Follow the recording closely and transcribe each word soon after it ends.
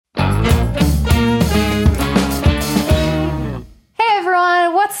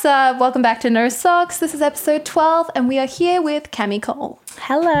folks. Welcome back to No Socks. This is episode 12, and we are here with Cammi Cole.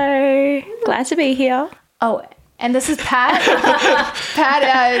 Hello. Glad to be here. Oh, and this is Pat.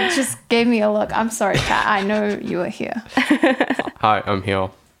 Pat just gave me a look. I'm sorry, Pat. I know you are here. Hi, I'm here.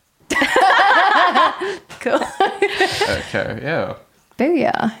 Cool. Okay, yeah. There we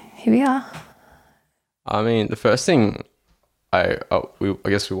are. Here we are. I mean, the first thing I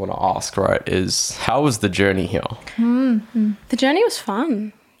guess we want to ask, right, is how was the journey here? Mm-hmm. The journey was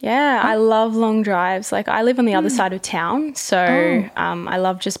fun. Yeah, I love long drives. Like, I live on the other side of town, so I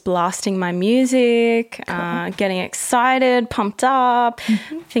love just blasting my music, getting excited, pumped up,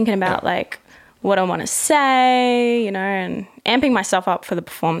 thinking about, like, what I want to say, you know, and amping myself up for the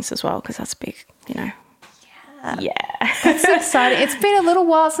performance as well, because that's big, you know. Yeah. That's so exciting. It's been a little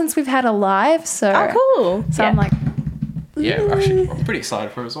while since we've had a live, so... Oh, cool. So I'm like... Yeah, actually, I'm pretty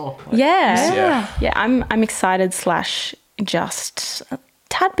excited for it as well. Like, Yeah, I'm excited / just a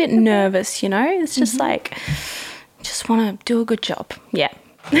tad bit nervous, you know. It's just like, just want to do a good job. Yeah.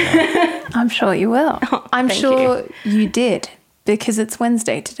 I'm sure you will. I'm thank sure you did, because it's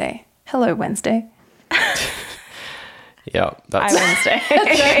Wednesday today. Hello, Wednesday. Yeah, that's... Wednesday.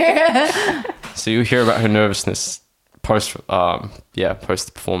 So you hear about her nervousness post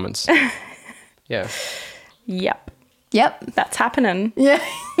the performance. Yeah. Yep. That's happening. Yeah.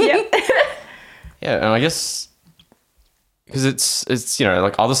 Yep. Yeah, and I guess because it's you know,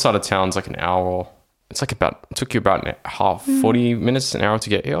 like, other side of town's like an hour. It's like it took you about an half, 40 minutes, an hour to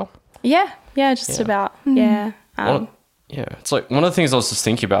get here. Yeah, just about. Yeah. It's like one of the things I was just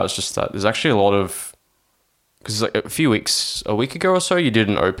thinking about is just that there's actually a lot of, because like a week ago or so, you did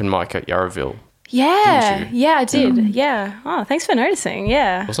an open mic at Yarraville. Yeah, I did. Yeah. Oh, thanks for noticing.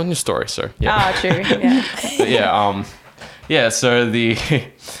 Yeah. It was on your story, so yeah. Oh, true. Yeah. But so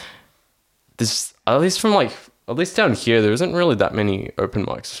this at least down here, there isn't really that many open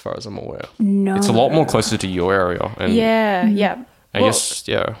mics as far as I'm aware. No. It's a lot more closer to your area. And Yeah. I guess,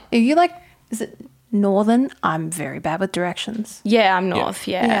 yeah. Are you like, is it northern? I'm very bad with directions. Yeah, I'm north,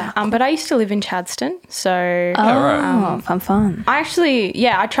 yeah. But I used to live in Chadstone, so... Fun. I actually,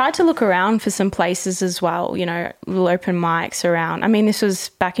 I tried to look around for some places as well, you know, little open mics around. I mean, this was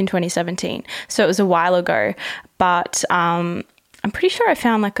back in 2017, so it was a while ago. But I'm pretty sure I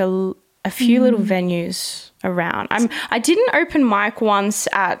found like a few little venues around. I did an open mic once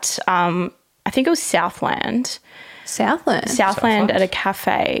at, I think it was Southland at a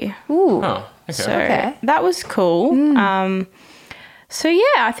cafe. Ooh. Oh, okay. So that was cool. So yeah,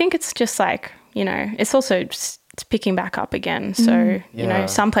 I think it's just like, you know, it's also just picking back up again. So, you know,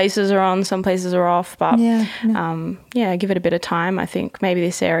 some places are on, some places are off, but give it a bit of time. I think maybe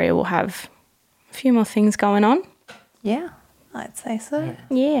this area will have a few more things going on. Yeah, I'd say so.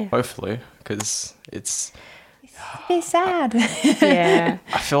 Yeah. Hopefully, because it's sad. Yeah.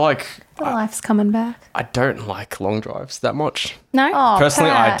 I feel like The life's coming back. I don't like long drives that much. No? Oh,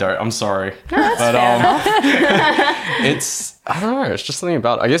 Personally, Pat. I don't. I'm sorry. No, that's fair. It's, I don't know, it's just something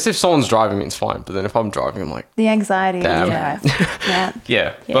about it. I guess if someone's driving me, it's fine. But then if I'm driving, I'm like, The anxiety. Damn. Yeah.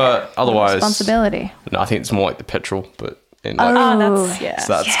 yeah. But otherwise, Responsibility. no, I think it's more like the petrol. But in Oh. like, That's,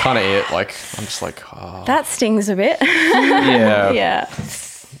 so that's kind of it. Like, I'm just like, oh. That stings a bit. Yeah. Yeah.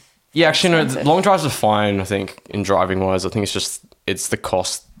 Yeah, actually, no, long drives are fine, I think, in driving wise. I think it's the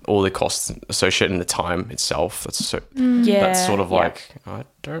cost, all the costs associated in the time itself. That's so, that's sort of like, I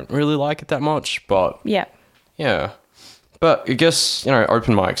don't really like it that much, but Yeah. yeah. But I guess, you know,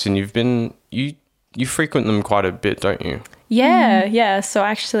 open mics, and you frequent them quite a bit, don't you? Yeah, yeah. So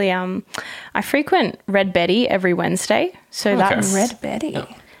actually, I frequent Red Betty every Wednesday. So that's Red Betty.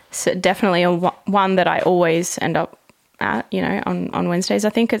 so definitely one that I always end up at, you know, on Wednesdays.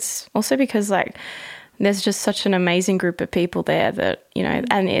 I think it's also because, like, there's just such an amazing group of people there that, you know,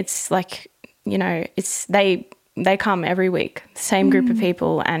 and it's like, you know, it's they come every week, the same group of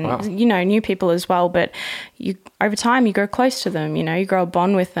people, and you know, new people as well, but you over time you grow close to them, you know, you grow a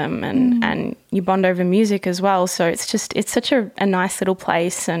bond with them, and you bond over music as well. So it's such a nice little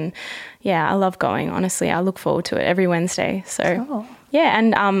place, and yeah, I love going, honestly. I look forward to it every Wednesday. So yeah,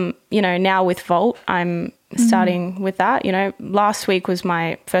 and you know, now with Vault, I'm starting with that. You know, last week was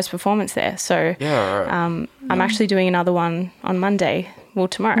my first performance there, so I'm actually doing another one on Monday, well,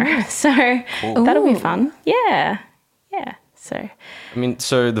 tomorrow. So that'll be fun. Yeah. So I mean,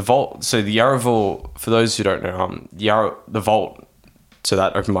 so the Vault, so the Yarraville, for those who don't know, the Vault, so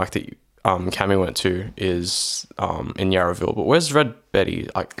that open mic that Cammi went to is in Yarraville. But where's Red Betty?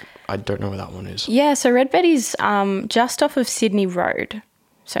 I don't know where that one is. yeah, so Red Betty's just off of Sydney Road,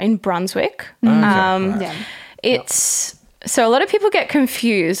 so in Brunswick. Okay. It's So a lot of people get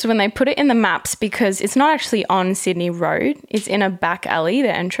confused when they put it in the maps because it's not actually on Sydney Road. It's in a back alley,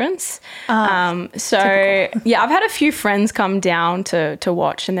 the entrance. So yeah, I've had a few friends come down to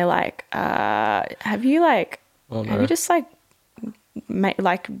watch, and they're like, "Have you have you just did you make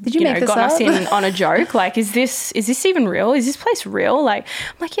this gotten us up? in on a joke? Like, is this even real? Is this place real?" Like,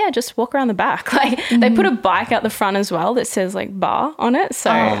 I'm like, yeah, just walk around the back. Like, they put a bike out the front as well that says like bar on it.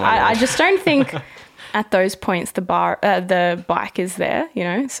 So I just don't think at those points the bike is there, you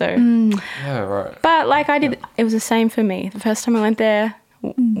know. So Yeah, right. but like it was the same for me. The first time I went there,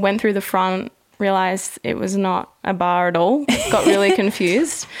 went through the front, realized it was not a bar at all. Got really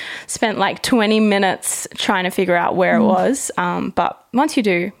confused. Spent like 20 minutes trying to figure out where it was. But once you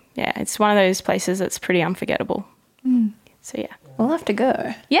do, yeah, it's one of those places that's pretty unforgettable. So yeah. We'll have to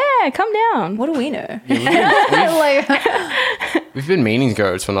go. Yeah, come down. What do we know? We've been meaning to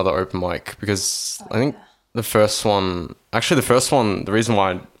go to another open mic because I think the first one, the reason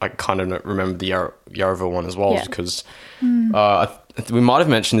why I kind of remember the Yarraville one as well is because we might have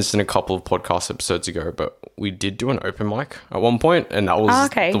mentioned this in a couple of podcast episodes ago, but we did do an open mic at one point, and that was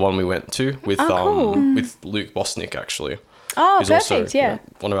the one we went to with with Luke Bosnick, actually. Oh, who's perfect, also, yeah.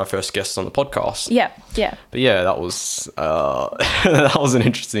 One of our first guests on the podcast. Yeah, yeah. But yeah, that was that was an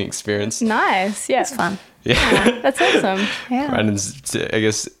interesting experience. Nice, yeah. It's fun. Yeah. That's awesome. Yeah. Brandon's, I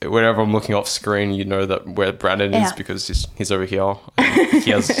guess, whenever I'm looking off screen, you know that where Brandon is because he's over here. And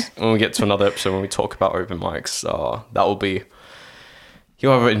he has, when we get to another episode, when we talk about open mics, that will be,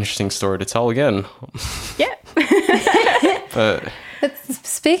 he'll have an interesting story to tell again. Yeah. But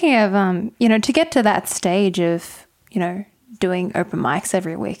speaking of, to get to that stage of, doing open mics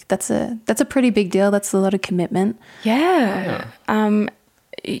every week, that's a pretty big deal. That's a lot of commitment. Yeah.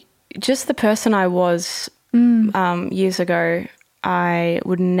 Just the person I was years ago, I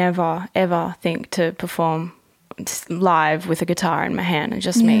would never, ever think to perform live with a guitar in my hand and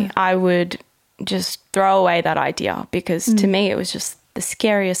just me. I would just throw away that idea because to me it was just the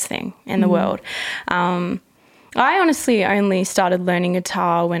scariest thing in the world. I honestly only started learning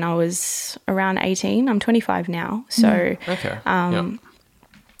guitar when I was around 18. I'm 25 now. So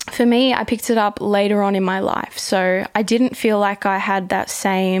for me, I picked it up later on in my life. So I didn't feel like I had that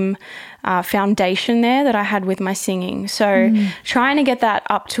same foundation there that I had with my singing. So trying to get that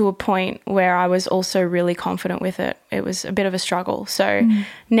up to a point where I was also really confident with it, it was a bit of a struggle. So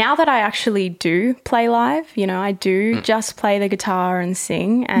now that I actually do play live, I do just play the guitar and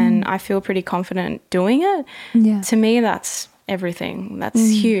sing, and I feel pretty confident doing it. Yeah. To me, that's everything. That's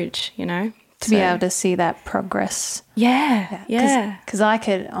huge, To be able to see that progress. Yeah. Because I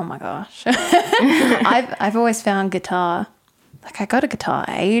could, oh my gosh. I've always found guitar, like I got a guitar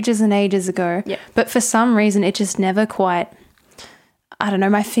ages and ages ago. Yeah. But for some reason, it just never quite, I don't know,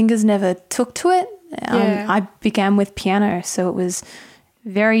 my fingers never took to it. I began with piano, so it was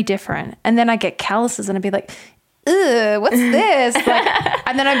very different. And then I get calluses and I'd be like, ugh, what's this?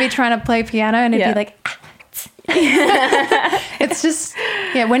 And then I'd be trying to play piano and it'd be like, it's just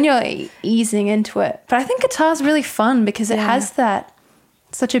when you're easing into it. But I think guitar's really fun because it has that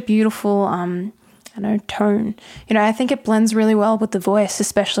such a beautiful tone. I think it blends really well with the voice,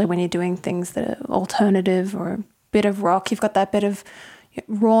 especially when you're doing things that are alternative or a bit of rock. You've got that bit of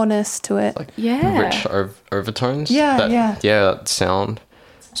rawness to it, like rich overtones. That sound,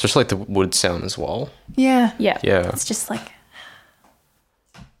 especially like the wood sound as well. Yeah. It's just like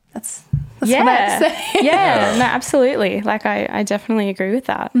that's what yeah. I'd say. Yeah, no, absolutely. Like I definitely agree with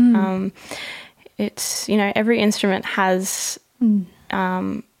that. It's, every instrument has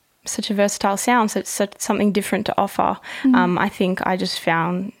such a versatile sound, so it's something different to offer. I think I just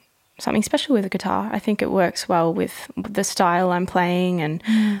found something special with the guitar. I think it works well with the style I'm playing and,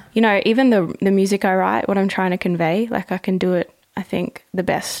 even the music I write, what I'm trying to convey, like I can do it, I think, the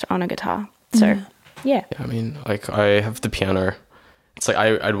best on a guitar. So, yeah. I mean, like I have the piano. It's like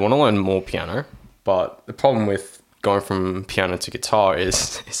I'd want to learn more piano, but the problem with going from piano to guitar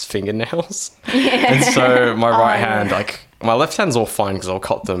is fingernails. Yeah. And so my right hand, like my left hand's all fine because I'll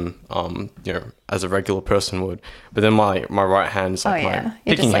cut them, as a regular person would. But then my right hand's like my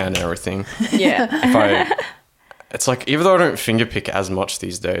picking hand and everything. Yeah. It's like, even though I don't finger pick as much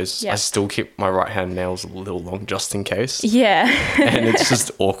these days, I still keep my right hand nails a little long just in case. Yeah. And it's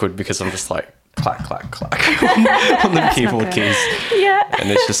just awkward because I'm just like, clack, clack, clack on the keyboard keys. Yeah.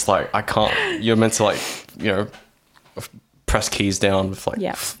 And it's just like, I can't, you're meant to like, press keys down with like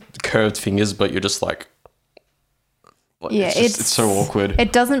curved fingers, but you're just like it's so awkward.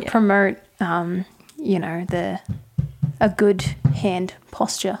 It doesn't promote, a good hand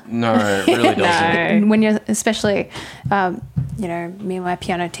posture. No, it really doesn't. When you're, especially, me and my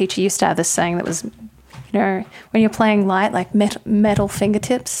piano teacher used to have this saying that was, you know, when you're playing light, like metal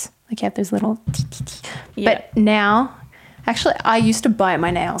fingertips, like you have those little. Yeah. But now, actually, I used to bite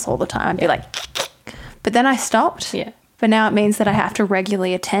my nails all the time. I'd be like, but then I stopped. Yeah. But now it means that I have to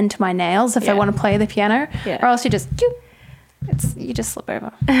regularly attend to my nails if I want to play the piano, or else you just slip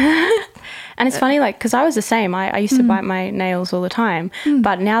over. And it's funny, like, because I was the same. I used to bite my nails all the time,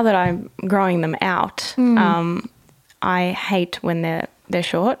 but now that I'm growing them out, I hate when they're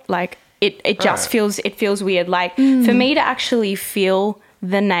short. Like it just feels weird. Like for me to actually feel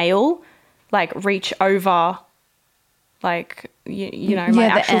the nail, like reach over, like you know, my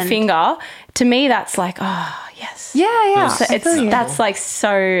actual finger. To me, that's like, oh yes, yeah. So that's like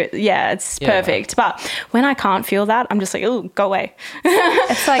it's perfect. But when I can't feel that, I'm just like, oh, go away.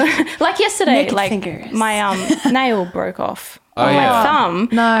 It's like yesterday, naked like fingers. my nail broke off on my thumb,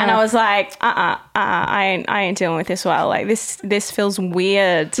 and I was like, I ain't dealing with this well. Like this feels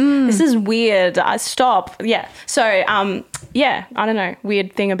weird. This is weird. Stop. Yeah. So I don't know.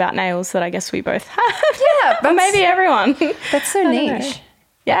 Weird thing about nails that I guess we both have. Yeah, but maybe everyone. That's so niche.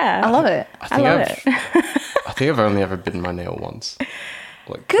 Yeah, I love it. I love it. I think I've only ever bitten my nail once.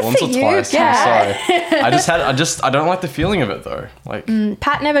 Like Good once for or you, twice. Pat. I'm sorry. I don't like the feeling of it though. Like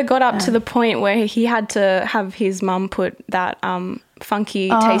Pat never got up to the point where he had to have his mum put that funky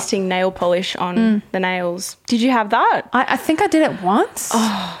tasting nail polish on the nails. Did you have that? I think I did it once.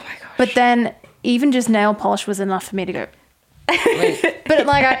 Oh my gosh. But then even just nail polish was enough for me to go. But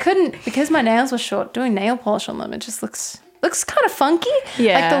like I couldn't, because my nails were short, doing nail polish on them, it just looks kind of funky.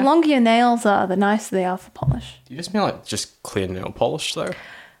 Yeah. Like the longer your nails are, the nicer they are for polish. do you just mean like just clear nail polish though?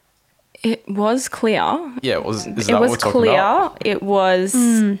 It was clear. Yeah, is that It what was we're talking clear. about? It was.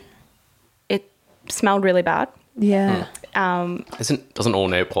 It smelled really bad. Yeah. Doesn't all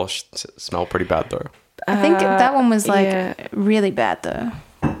nail polish smell pretty bad though? I think that one was like really bad though.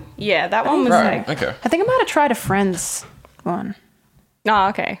 Yeah, that one was Right. like. Okay. I think I might have tried a friend's one. Oh,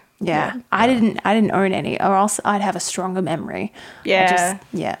 okay. Yeah. I didn't own any, or else I'd have a stronger memory. Yeah.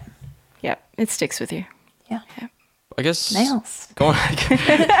 Yeah. It sticks with you. Yeah. I guess Nails. Go on.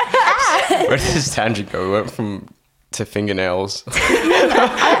 Where did this tangent go? We went to fingernails.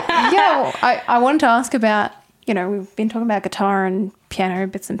 Yeah, I wanted to ask about, you know, we've been talking about guitar and piano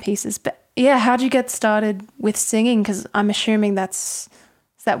bits and pieces, but yeah, how'd you get started with singing? Because I'm assuming is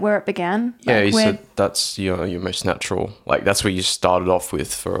that where it began? Yeah, Like you said that's your most natural. Like that's where you started off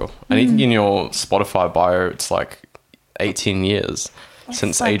with and I think in your Spotify bio, it's like 18 years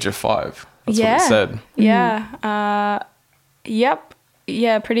since age of 5. That's what it said. Yeah. Yep.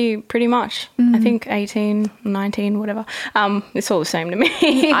 Yeah, pretty much. I think 18, 19, whatever. It's all the same to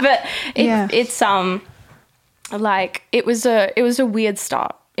me. But it's like it was a weird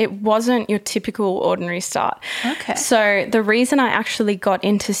start. It wasn't your typical ordinary start. Okay. So the reason I actually got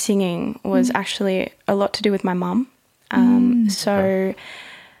into singing was actually a lot to do with my mum. So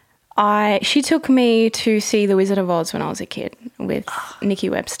she took me to see The Wizard of Oz when I was a kid with Nikki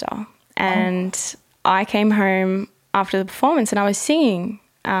Webster. And I came home after the performance and I was singing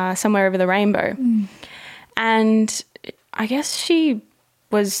Somewhere Over the Rainbow. And I guess she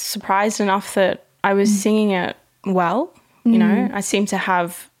was surprised enough that I was singing it well. You know, I seem to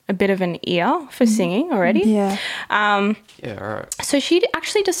have a bit of an ear for singing already. Yeah. Yeah, all right. So she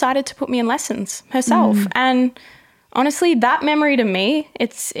actually decided to put me in lessons herself. And honestly, that memory to me,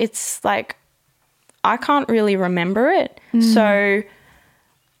 it's like I can't really remember it. So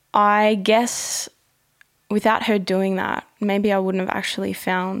I guess without her doing that, maybe I wouldn't have actually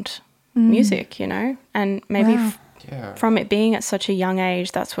found music, you know, and maybe from it being at such a young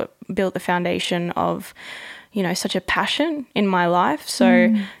age, that's what built the foundation of, you know, such a passion in my life.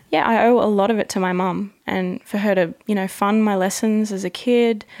 So yeah, I owe a lot of it to my mum, and for her to, you know, fund my lessons as a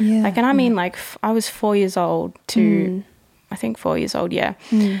kid. Yeah. Like, and I mean, like I was 4 years old to, I think 4 years old. Yeah.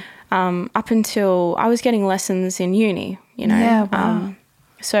 Up until I was getting lessons in uni, you know. Yeah, wow.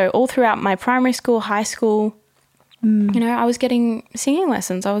 So all throughout my primary school, high school, you know, I was getting singing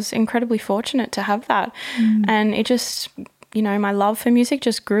lessons. I was incredibly fortunate to have that. And it just, you know, my love for music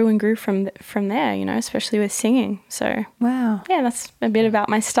just grew and grew from there, you know, especially with singing. So, Wow. yeah, that's a bit about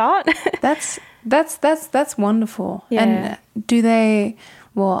my start. That's wonderful. Yeah. And do they,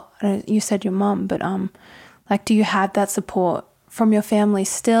 well, you said your mum, but like, do you have that support from your family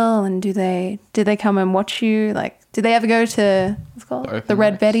still, and do they come and watch you? Like, do they ever go to what's it called the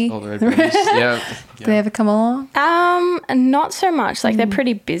Red Betty? Oh, the Red Betties. Yeah. Do they ever come along? Not so much. Like they're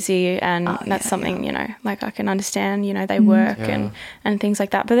pretty busy, and that's something, you know, like I can understand, you know, they work and things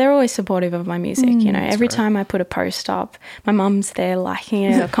like that, but they're always supportive of my music. You know, every time I put a post up, my mum's there liking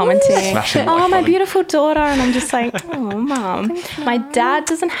it or commenting, oh, my beautiful daughter. And I'm just like, oh, mum. My dad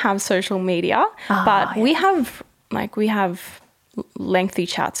doesn't have social media, but we have lengthy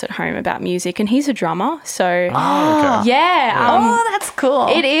chats at home about music, and he's a drummer, so that's cool.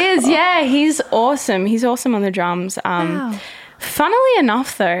 It is. Yeah, he's awesome on the drums. Funnily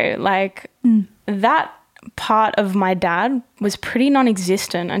enough though, like that part of my dad was pretty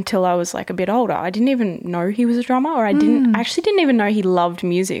non-existent until I was like a bit older. I didn't even know he was a drummer, or I actually didn't even know he loved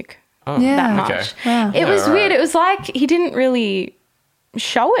music that much. Okay. Wow. It was weird. It was like he didn't really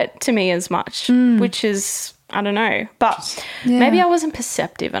show it to me as much, which is, I don't know, but maybe I wasn't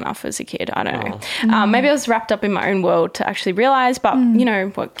perceptive enough as a kid. I don't know. Maybe I was wrapped up in my own world to actually realize, but you know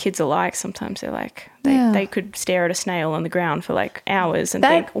what kids are like. Sometimes they're like, they could stare at a snail on the ground for like hours and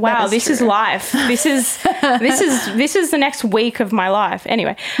think, wow, this is life. This is the next week of my life.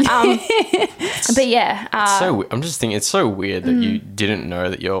 Anyway. But yeah. I'm just thinking, it's so weird that you didn't know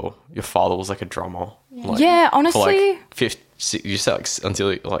that your father was like a drummer. Like, honestly. For like you said like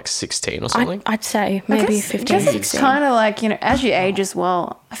until like 16 or something? I'd say maybe 15, I guess 16. it's kind of like, you know, as you age as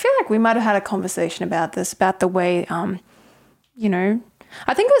well, I feel like we might have had a conversation about this, about the way, you know,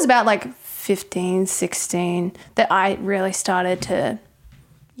 I think it was about like 15, 16 that I really started to,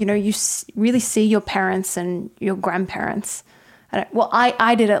 you know, you really see your parents and your grandparents.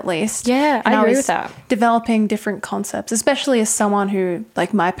 I did at least. Yeah, And I agree was with that. developing different concepts, especially as someone who,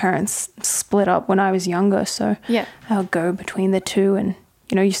 like, my parents split up when I was younger. So I'll go between the two, and,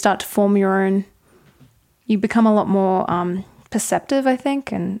 you know, you start to form your own, you become a lot more perceptive, I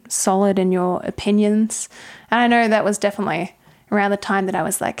think, and solid in your opinions. And I know that was definitely around the time that I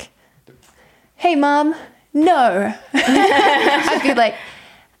was like, hey, Mom, no. I'd be like,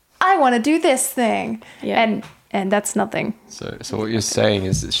 I want to do this thing. Yeah. And that's nothing. So what you're saying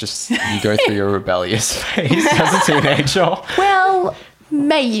is it's just you go through your rebellious phase as a teenager. Well,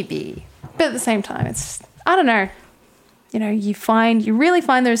 maybe. But at the same time, it's, I don't know. You know, you really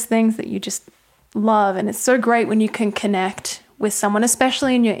find those things that you just love. And it's so great when you can connect with someone,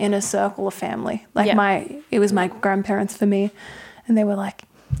 especially in your inner circle of family. Like it was my grandparents for me. And they were like,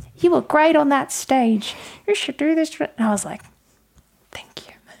 you were great on that stage. You should do this. And I was like, thank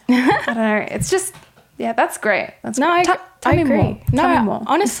you. I don't know. It's just... Yeah, that's great. That's no, great. I agree. Tell me more.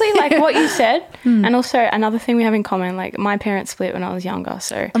 Honestly, like what you said, and also another thing we have in common, like my parents split when I was younger,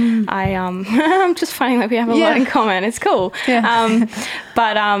 so I'm just finding that we have a lot in common. It's cool. Yeah.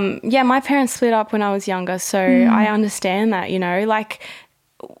 My parents split up when I was younger, so I understand that, you know, like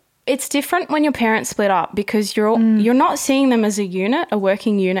it's different when your parents split up because you're not seeing them as a unit, a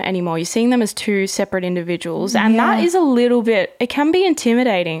working unit anymore. You're seeing them as two separate individuals, and that is a little bit, it can be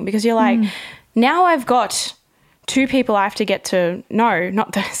intimidating because you're like, now I've got two people I have to get to know.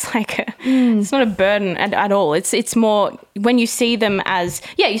 Not that it's like it's not a burden at all. It's more when you see them as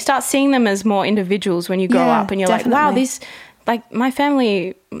you start seeing them as more individuals when you grow up, and you're like, wow, this, like my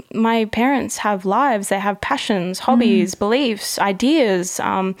family, my parents have lives, they have passions, hobbies, beliefs, ideas,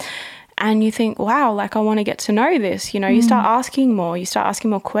 and you think, wow, like I want to get to know this. You know, you start asking more. You start asking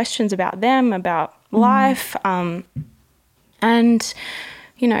more questions about them, about life, and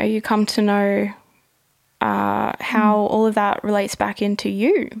you know, you come to know how all of that relates back into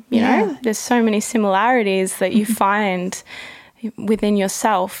you. You know, there's so many similarities that you find within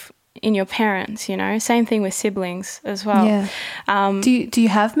yourself, in your parents, you know. Same thing with siblings as well. Yeah. Do you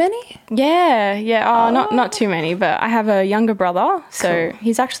have many? Yeah. Oh, not too many, but I have a younger brother. So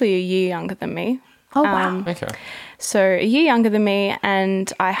he's actually a year younger than me. Oh, wow. Okay. So a year younger than me,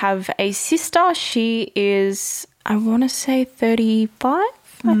 and I have a sister. She is, I want to say 35.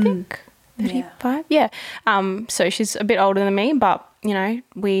 I think 35. Yeah. So she's a bit older than me, but you know,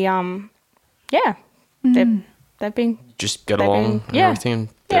 we they've been just get along and everything.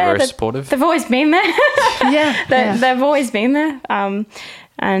 They're very supportive. They've always been there. They've always been there.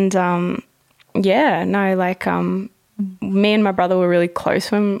 Me and my brother were really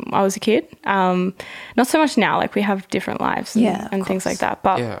close when I was a kid. Not so much now. Like we have different lives and things like that.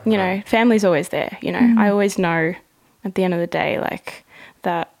 But you know, family's always there. You know, I always know at the end of the day, like,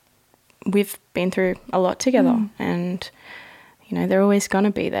 that we've been through a lot together, and you know, they're always going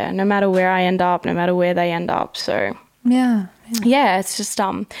to be there no matter where I end up, no matter where they end up. So it's just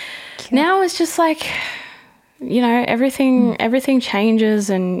now it's just like, you know, everything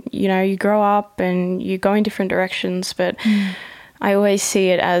changes, and you know, you grow up and you go in different directions, but I always see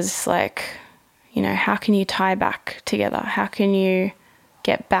it as like, you know, how can you tie back together? How can you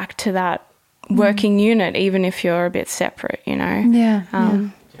get back to that working unit, even if you're a bit separate, you know? Yeah.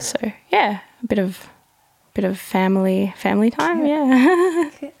 So yeah, a bit of family time. Yeah.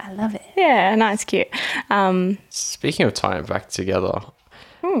 I love it. Yeah, no, it's cute. Speaking of tying it back together,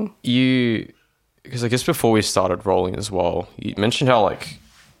 because I guess before we started rolling as well, you mentioned how like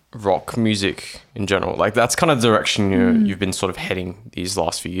rock music in general, like that's kind of the direction you've been sort of heading these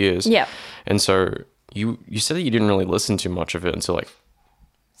last few years. Yeah. And so you said that you didn't really listen to much of it until like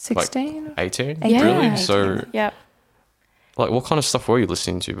 16? Like 18? Yeah. Really? 18. So Yeah. like what kind of stuff were you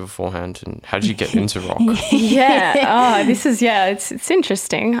listening to beforehand, and how did you get into rock? Yeah. Oh, this is, it's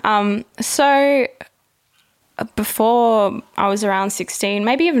interesting. So before I was around 16,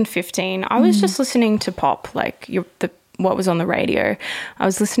 maybe even 15, I was just listening to pop, like what was on the radio. I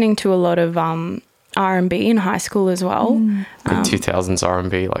was listening to a lot of R&B in high school as well. Good 2000s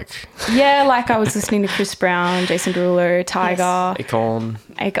R&B, like Yeah, like I was listening to Chris Brown, Jason Derulo, Tiger. Akon.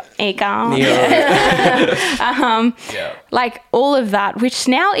 Yeah. Like all of that, which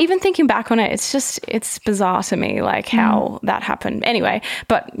now even thinking back on it, it's bizarre to me, like how that happened. Anyway,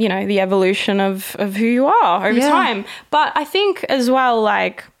 but you know, the evolution of who you are over time. But I think as well,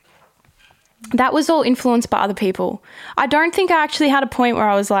 like that was all influenced by other people. I don't think I actually had a point where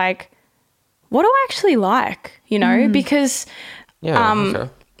I was like, what do I actually like? You know, because Okay.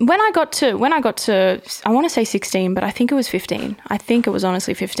 when I got to, I want to say 16, but I think it was 15. I think it was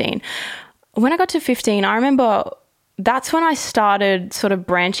honestly 15. When I got to 15, I remember that's when I started sort of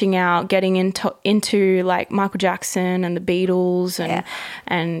branching out, getting into like Michael Jackson and the Beatles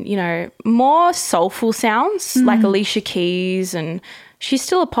and you know, more soulful sounds like Alicia Keys, and she's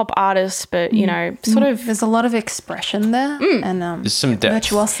still a pop artist, but you know, sort of there's a lot of expression there and There's some depth.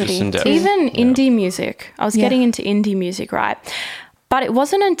 virtuosity. Some depth. even indie music. I was getting into indie music, right? But it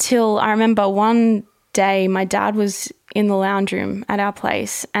wasn't until I remember one day my dad was in the lounge room at our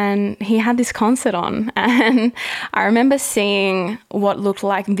place and he had this concert on, and I remember seeing what looked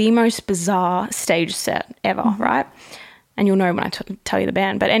like the most bizarre stage set ever, right? And you'll know when I tell you the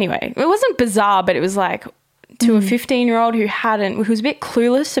band. But anyway, it wasn't bizarre, but it was like to a 15-year-old who was a bit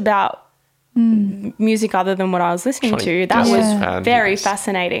clueless about music other than what I was listening to. That was very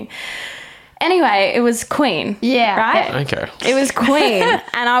fascinating. Anyway, it was Queen. Yeah. Right? Okay. It was Queen.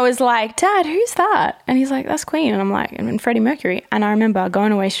 And I was like, Dad, who's that? And he's like, that's Queen. And I'm like, and Freddie Mercury. And I remember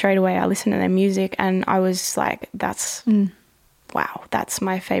going away straight away. I listened to their music and I was like, wow, that's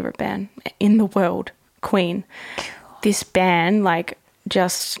my favorite band in the world, Queen. This band, like,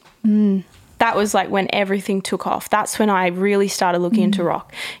 just... That was like when everything took off. That's when I really started looking into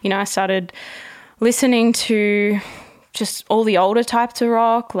rock. You know, I started listening to just all the older types of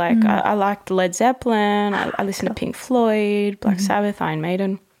rock. Like I liked Led Zeppelin. I listened to Pink Floyd, Black Sabbath, Iron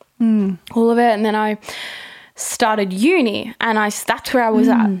Maiden, all of it. And then I started uni and that's where I was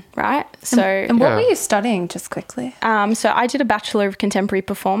at, right? So And what were you studying, just quickly? so I did a Bachelor of Contemporary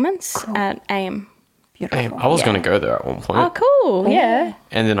Performance at AIM. Beautiful. I was going to go there at one point. Oh, cool. Yeah.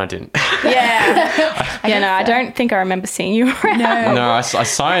 And then I didn't. Yeah. I don't think I remember seing you around. No, I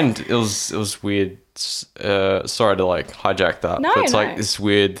signed. It was weird. Sorry to like hijack that. No, but it's no. like this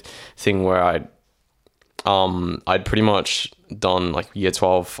weird thing where I'd pretty much done like year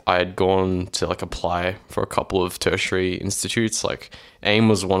 12. I had gone to like apply for a couple of tertiary institutes. Like AIM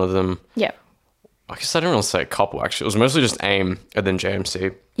was one of them. Yeah. I guess I don't really say a couple actually. It was mostly just AIM and then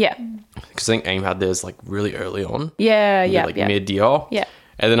JMC. Yeah. Because I think AIM had theirs like really early on. Yeah. Like mid-year. Yeah.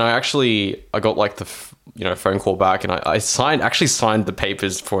 And then I got like the phone call back, and I signed the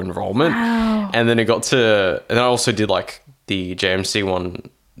papers for enrollment. Wow. And then and then I also did like the JMC one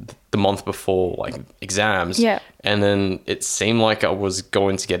the month before like exams. Yeah. And then it seemed like I was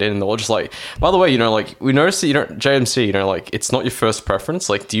going to get in, and they were just like, by the way, like we noticed that JMC, like it's not your first preference.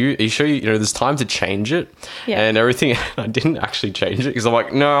 Like, are you sure there's time to change it? Yeah. And everything. I didn't actually change it because I'm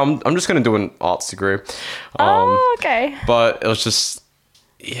like, no, I'm just going to do an arts degree. Okay. But it was just,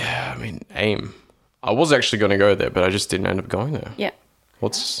 I mean, AIM. I was actually going to go there, but I just didn't end up going there. Yeah.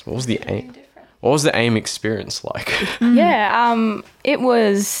 What was the AIM? What was the AIM experience like? Yeah. It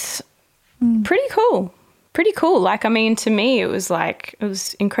was pretty cool. Pretty cool. Like, I mean, to me, it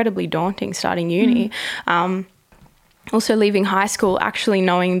was incredibly daunting starting uni. Also leaving high school, actually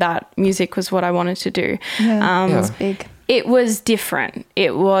knowing that music was what I wanted to do. It was big. It was different.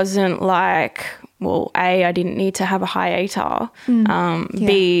 It wasn't like, well, A, I didn't need to have a high ATAR.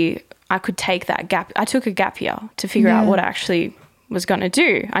 B, I could take that gap. I took a gap year to figure out what I actually was going to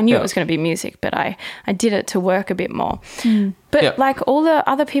do. I knew it was going to be music, but I did it to work a bit more. But like all the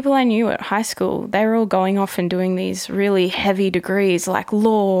other people I knew at high school, they were all going off and doing these really heavy degrees like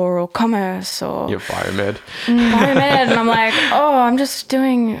law or commerce or biomed. And I'm like, oh, I'm just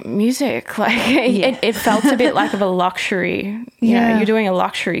doing music. Like it felt a bit like of a luxury. You know, you're doing a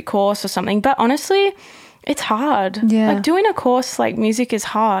luxury course or something. But honestly, it's hard. Yeah. Like doing a course like music is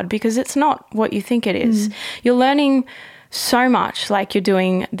hard because it's not what you think it is. You're learning so much. Like you're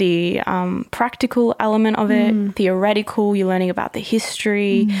doing the practical element of it, theoretical, you're learning about the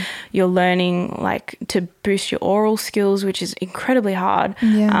history, you're learning like to boost your oral skills, which is incredibly hard.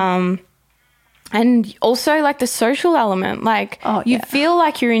 Yeah. And also like the social element, like you feel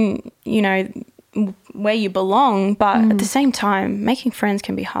like you're in, you know, where you belong, but at the same time, making friends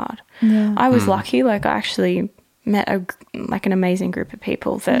can be hard. Yeah. I was lucky, like I actually met an amazing group of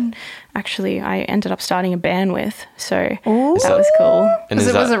people that actually I ended up starting a band with. So that was cool. And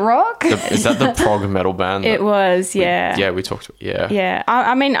was it rock? Is that the prog metal band? It was, yeah. We talked. Yeah. Yeah.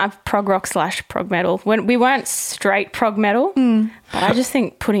 I mean, prog rock / prog metal. When we weren't straight prog metal, but I just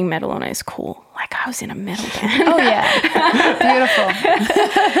think putting metal on it is cool. Like I was in a metal band. Oh yeah, beautiful.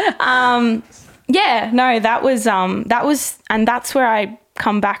 Yeah, no, that was, and that's where I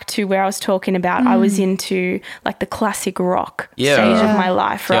come back to where I was talking about. I was into like the classic rock stage of my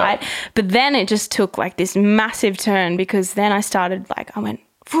life, right? But then it just took like this massive turn because then I started like, I went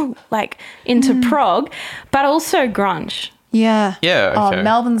like into prog, but also grunge. Yeah. Yeah. Okay. Oh,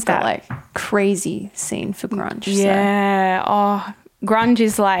 Melbourne's got like crazy scene for grunge. Yeah. Oh, grunge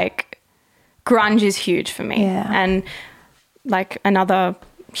is huge for me. Yeah. And like another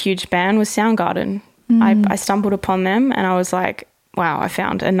huge band was Soundgarden. I stumbled upon them and I was like, wow, I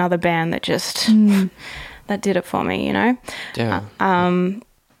found another band that just that did it for me, you know? Yeah.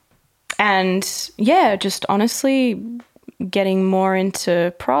 And yeah, just honestly getting more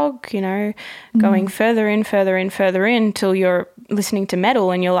into prog, you know, going further in till you're listening to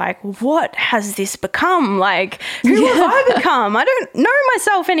metal and you're like, what has this become? Like, who have I become? I don't know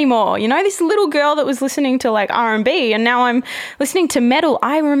myself anymore. You know, this little girl that was listening to like R&B and now I'm listening to metal.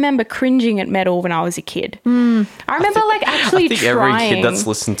 I remember cringing at metal when I was a kid. I remember actually I think every kid that's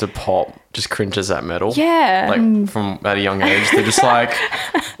listened to pop just cringes at metal. Yeah. Like from at a young age, they're just like,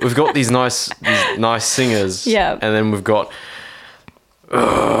 we've got these nice singers. Yeah. And then we've got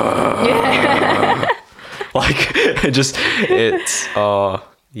like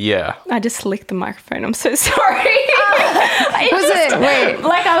yeah. I just licked the microphone. I'm so sorry. Wait.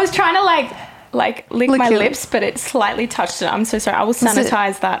 Like I was trying to lick my lips, but it slightly touched it. I'm so sorry. I will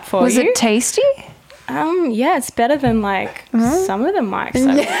sanitize that for you. Was it tasty? Yeah, it's better than like some of the mics.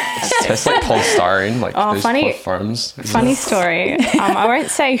 It tastes like polystyrene, like those funny foams. Funny story. I won't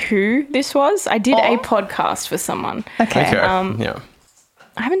say who this was. I did a podcast for someone. Okay. Yeah.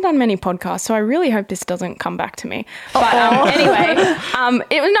 I haven't done many podcasts, so I really hope this doesn't come back to me. But anyway,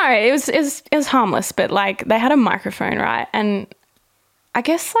 it was harmless, but like they had a microphone, right? And I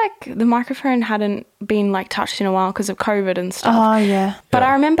guess like the microphone hadn't been like touched in a while because of COVID and stuff. Oh yeah. But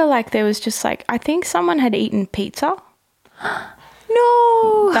I remember like there was just like, I think someone had eaten pizza.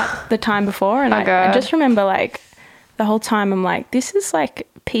 No. The time before, and I just remember like the whole time I'm like, this is like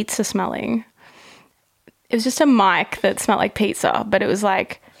pizza smelling. It was just a mic that smelled like pizza, but it was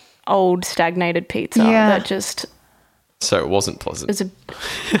like old stagnated pizza that just. So it wasn't pleasant.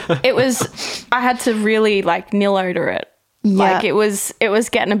 It was. I had to really like nil odor it. Yeah. Like it was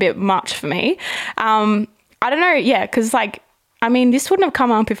getting a bit much for me. I don't know. Yeah, because like. I mean, this wouldn't have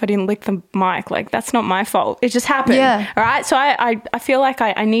come up if I didn't lick the mic. Like, that's not my fault. It just happened. Yeah. All right. So I feel like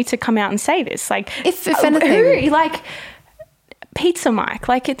I need to come out and say this. Like, if anything, like pizza mic.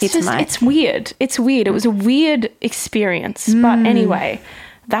 Like, it's weird. It's weird. It was a weird experience. But anyway,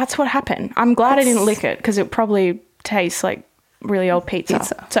 that's what happened. I'm glad I didn't lick it because it probably tastes like really old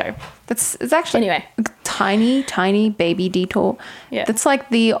pizza. So it's actually a tiny baby detour. Yeah. That's like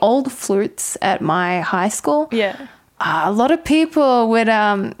the old flutes at my high school. Yeah. A lot of people would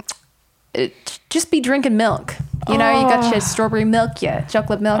just be drinking milk. You know, you got your strawberry milk, your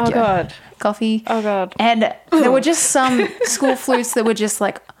chocolate milk, your coffee. Oh, God. And there were just some school flutes that were just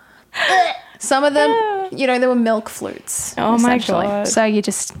like, some of them, you know, they were milk flutes. Oh, my God. So you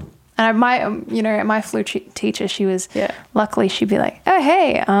just, and my flute teacher, she was, luckily she'd be like, oh,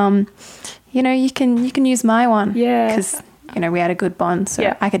 hey, you know, you can use my one. Yeah. Because, you know, we had a good bond.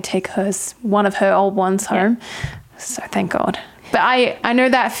 So I could take one of her old ones home. So thank God. But I know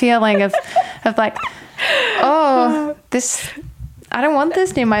that feeling of like, oh, this, I don't want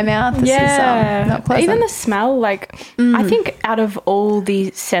this near my mouth. This is not pleasant. Even the smell, like I think out of all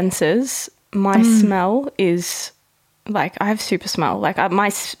the senses, my smell is like I have super smell. Like my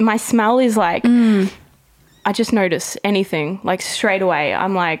smell is like, I just notice anything like straight away.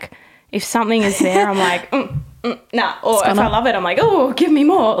 I'm like, if something is there, I'm like, nah. Or if I love it, I'm like, oh, give me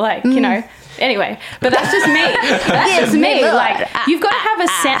more. Like, you know, anyway, but that's just me. That's just me. Like you've got to have a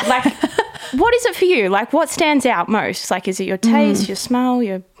scent. Like, what is it for you? Like what stands out most? Like, is it your taste, your smell,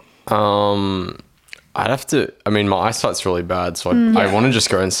 your... I'd have to, I mean, my eyesight's really bad, so I want to just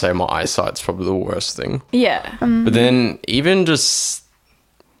go and say my eyesight's probably the worst thing. Yeah. But then even just,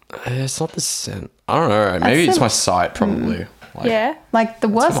 it's not the scent. I don't know. Maybe it's my sight probably. Like, yeah. Like the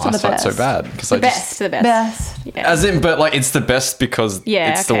worst or the best? My eyesight's so bad. Because The best. Yeah. As in, but like it's the best because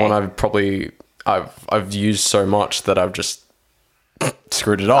it's the okay. one I've used so much that I've just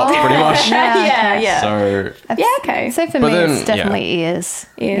screwed it up pretty much. Yeah. So okay. So for me, it's definitely ears.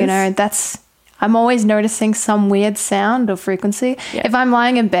 You know, I'm always noticing some weird sound or frequency. Yeah. If I'm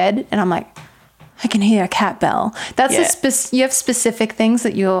lying in bed and I'm like, I can hear a cat bell. That's you have specific things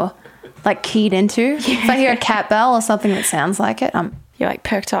that you're like keyed into. If I hear a cat bell or something that sounds like it, you're like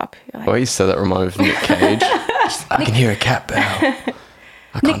perked up. You're like, the way you said that reminded me of Nick Cage. I can hear a cat bell.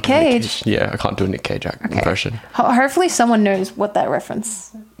 Nick Cage? Yeah, I can't do a Nick Cage impression. Hopefully someone knows what that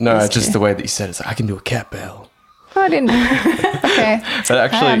reference No, is just to. the way that you said it. It's like, I can do a cat bell. Oh, I didn't. Okay. But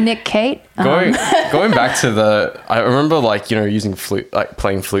actually, I'm Nick Kate. Going back to I remember like, you know, using flute, like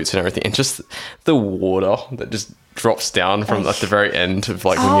playing flutes and everything, and just the water that just drops down from at the very end of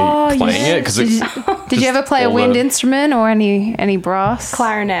like when you're playing it. Because did you ever play a wind instrument or any brass?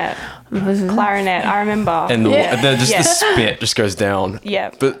 Clarinet. I remember. And the spit just goes down.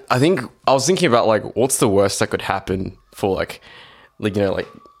 Yeah. But I was thinking about like, what's the worst that could happen for like you know, like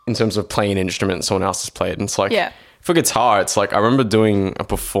in terms of playing an instrument someone else has played. And it's like, for guitar, it's like, I remember doing a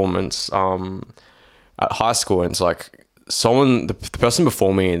performance at high school, and it's like the person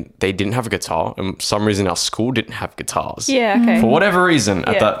before me, they didn't have a guitar, and for some reason our school didn't have guitars. Yeah, okay. For whatever reason,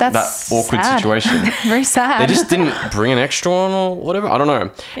 at that awkward sad. situation. Very sad. They just didn't bring an extra one or whatever. I don't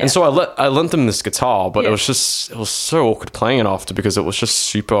know. Yeah. And so I lent them this guitar, but it was so awkward playing it after because it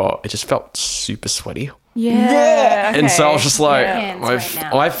just felt super sweaty. Yeah. Okay. And so I was just like, Hands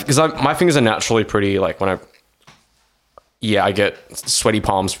my fingers are naturally pretty, like when I get sweaty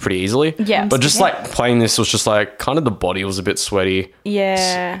palms pretty easily. Yeah. But just like playing this was just like kind of the body was a bit sweaty.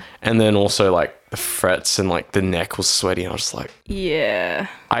 Yeah. And then also like the frets and like the neck was sweaty. And I was just like, yeah.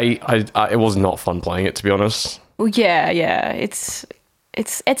 It was not fun playing it, to be honest. Well, yeah.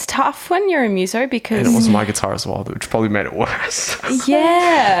 It's tough when you're a muso because... And it was my guitar as well, which probably made it worse.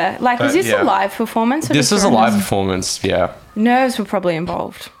 Yeah. Like, was this a live performance? This was a live performance, yeah. Nerves were probably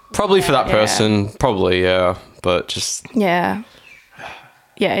involved. Probably for that person, probably, yeah. But just... Yeah.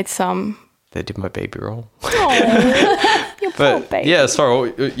 Yeah, it's... They did my baby roll. Oh, your poor baby. Yeah,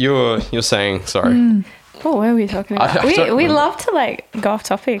 sorry, you're saying, sorry. Oh, what were we talking about? We love to like go off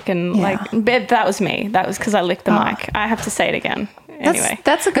topic and but that was me. That was because I licked the mic. I have to say it again. Anyway.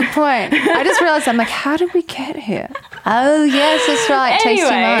 That's a good point. I just realized, I'm like, how did we get here? Oh, yes, that's right. Anyway,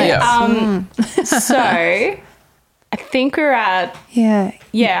 Tasty Nights. So I think we're at... Yeah,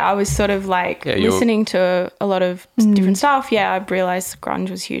 I was sort of like listening to a lot of different stuff. Yeah, I realized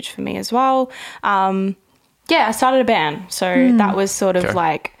grunge was huge for me as well. I started a band. So that was sort of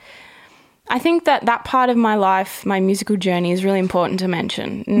like... I think that part of my life, my musical journey, is really important to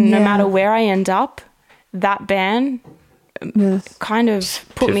mention. No matter where I end up, that band... kind of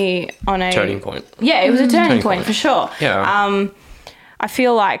put me on a turning point. Yeah, it was a turning point for sure. Yeah. I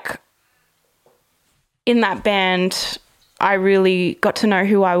feel like in that band I really got to know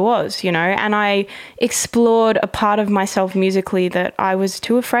who I was, you know, and I explored a part of myself musically that I was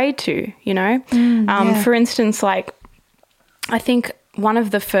too afraid to, you know. For instance, like I think one of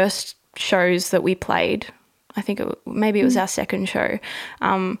the first shows that we played, I think maybe it was our second show.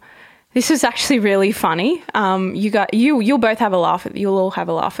 This was actually really funny. You'll both have a laugh you'll all have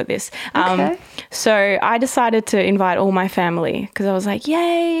a laugh at this. Okay. So I decided to invite all my family because I was like,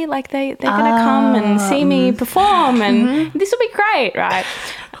 yay, like they're gonna come and see me perform, and this will be great, right?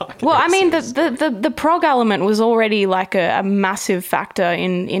 Well, I mean, the prog element was already like a massive factor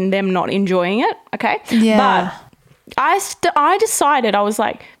in them not enjoying it. Okay. Yeah. But I decided, I was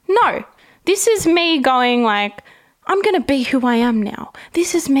like, no, this is me going like, I'm going to be who I am now.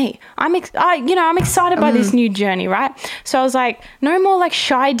 This is me. I'm excited by this new journey, right? So I was like, no more like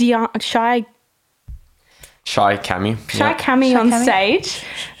shy Cammi. Cammi on stage.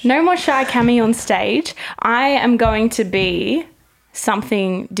 No more shy Cammi on stage. I am going to be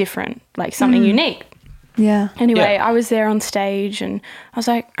something different, like something unique. Yeah. Anyway, I was there on stage and I was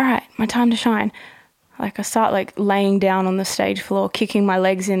like, all right, my time to shine. Like I start like laying down on the stage floor, kicking my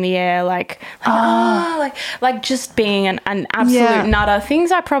legs in the air, like just being an absolute nutter.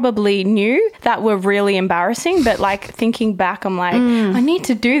 Things I probably knew that were really embarrassing, but like thinking back, I'm like, I need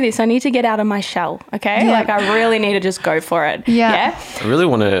to do this. I need to get out of my shell. Okay, like I really need to just go for it. Yeah. I really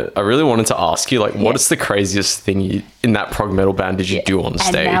wanted to ask you, like, what is the craziest thing you in that prog metal band did you do on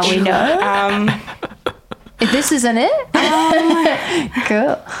stage? And now we know. This isn't it.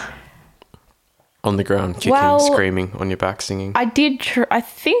 Cool. On the ground, kicking, screaming, on your back, singing. I did. I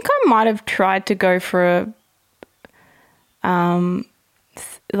think I might have tried to go for a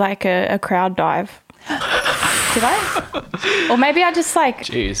crowd dive. Did I? Or maybe I just like.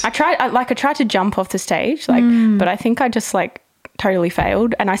 Jeez. I tried to jump off the stage, like, but I think I just like totally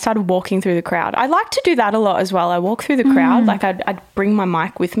failed, and I started walking through the crowd. I like to do that a lot as well. I walk through the crowd, like I'd bring my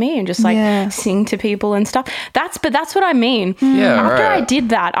mic with me and just like sing to people and stuff. That's what I mean. Yeah. After I did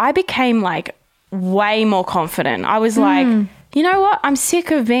that, I became like way more confident. I was like, you know what? I'm sick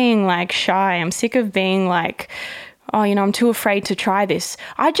of being like shy. I'm sick of being like, oh, you know, I'm too afraid to try this.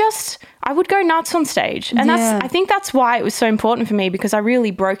 I would go nuts on stage. And I think that's why it was so important for me, because I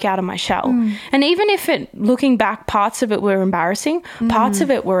really broke out of my shell. And even if looking back, parts of it were embarrassing, parts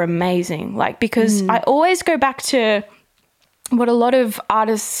of it were amazing. Like, because I always go back to what a lot of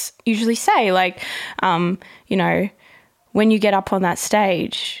artists usually say, like, you know, when you get up on that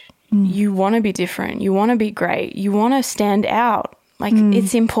stage, you want to be different. You want to be great. You want to stand out. Like,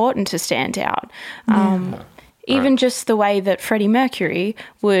 it's important to stand out. Even just the way that Freddie Mercury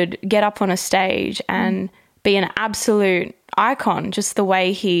would get up on a stage and be an absolute icon, just the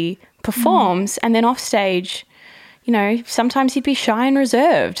way he performs. And then off stage, you know, sometimes he'd be shy and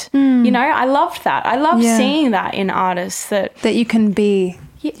reserved. You know, I loved that. I love seeing that in artists, that you can be.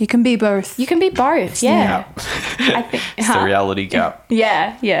 You can be both. You can be both, yeah. I think it's the reality gap.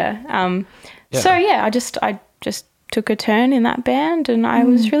 Yeah. So I just took a turn in that band, and I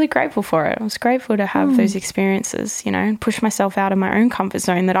was really grateful for it. I was grateful to have those experiences, you know, and push myself out of my own comfort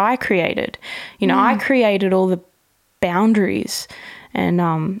zone that I created. You know, I created all the boundaries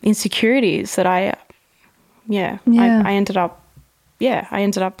and insecurities that I ended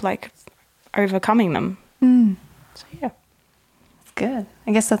up like overcoming them. So yeah. Good.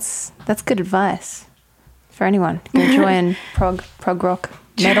 I guess that's good advice for anyone. Go join prog rock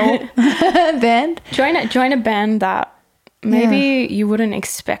metal band. Join a band that maybe you wouldn't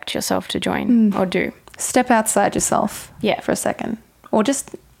expect yourself to join or do. Step outside yourself for a second. Or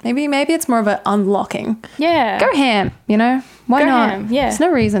just maybe it's more of an unlocking. Yeah. Go ham, you know? Why not? Ham, yeah. There's no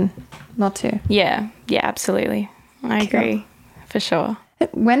reason not to. Yeah. Yeah, absolutely. I agree. For sure.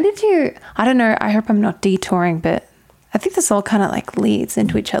 When did you, I don't know, I hope I'm not detouring, but I think this all kind of like leads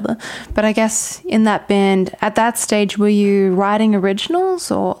into each other. But I guess in that band, at that stage, were you writing originals,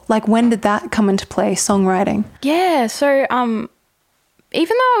 or like when did that come into play, songwriting? Yeah. So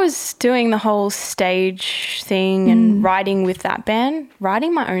even though I was doing the whole stage thing and writing with that band,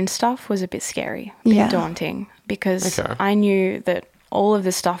 writing my own stuff was a bit scary, a bit daunting, because I knew that all of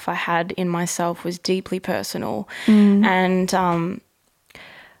the stuff I had in myself was deeply personal. And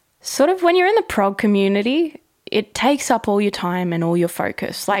sort of when you're in the prog community, it takes up all your time and all your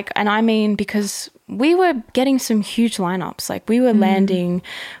focus. Like, and I mean, because we were getting some huge lineups. Like, we were landing,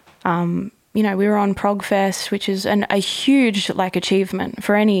 you know, we were on Prog Fest, which is a huge like achievement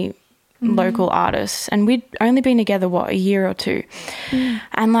for any local artists. And we'd only been together, a year or two.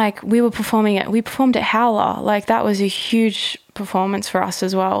 And like, we performed at Howler. Like, that was a huge performance for us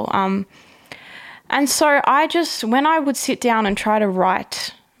as well. And so when I would sit down and try to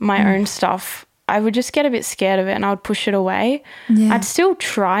write my own stuff, I would just get a bit scared of it and I would push it away. I'd still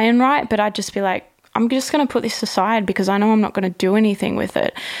try and write, but I'd just be like, I'm just going to put this aside because I know I'm not going to do anything with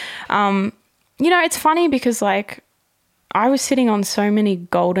it. You know, it's funny because like I was sitting on so many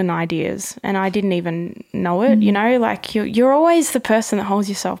golden ideas and I didn't even know it, you know, like you're always the person that holds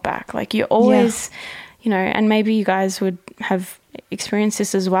yourself back. Like you're always, you know, and maybe you guys would have experienced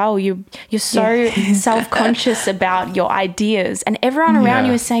this as well. You're so self-conscious about your ideas and everyone around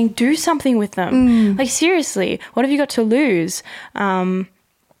you is saying, do something with them. Like, seriously, what have you got to lose?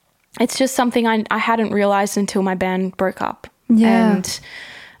 It's just something I hadn't realized until my band broke up. And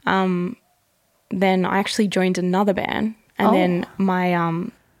then I actually joined another band, and then my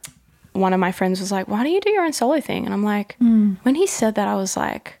one of my friends was like, why don't you do your own solo thing? And I'm like, when he said that, I was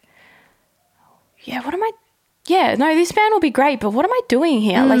like, this band will be great, but what am I doing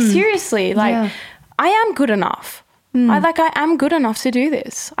here? Like, seriously, like I am good enough. I am good enough to do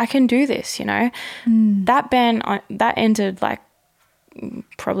this. I can do this, you know. That band, that ended like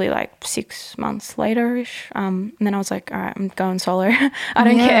probably like 6 months later-ish. And then I was like, all right, I'm going solo. I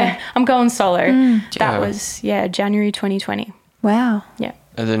don't care. I'm going solo. That was, January 2020. Wow. Yeah.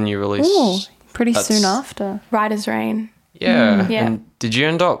 And then you released... pretty soon after. Writer's Rain. Yeah. Yeah. And did you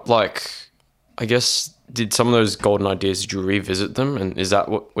end up like, I guess, did some of those golden ideas, did you revisit them? And is that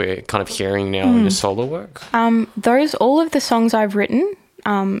what we're kind of hearing now in your solo work? All of the songs I've written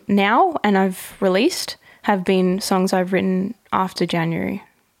now and I've released have been songs I've written after January.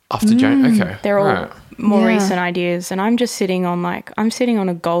 After January? Okay. They're all more recent ideas, and I'm just sitting on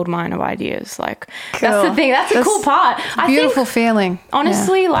a gold mine of ideas. Like, that's the thing. That's the cool part. Beautiful feeling.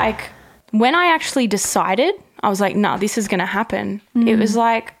 Honestly, like, when I actually decided, I was like, nah, this is going to happen. It was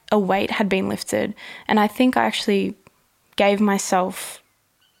like a weight had been lifted. And I think I actually gave myself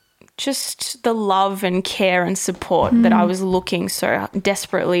just the love and care and support that I was looking so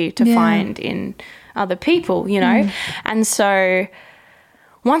desperately to find in other people, you know? And so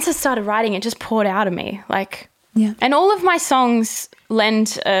once I started writing, it just poured out of me. Like, and all of my songs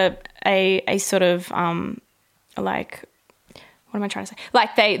lend a sort of like, what am I trying to say?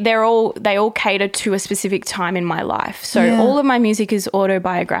 Like they all cater to a specific time in my life. So all of my music is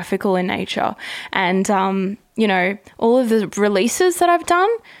autobiographical in nature. And, you know, all of the releases that I've done,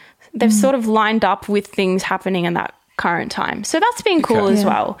 they've sort of lined up with things happening in that current time. So that's been cool as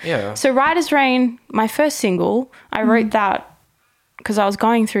well. Yeah. So Writer's Rain, my first single, I wrote that because I was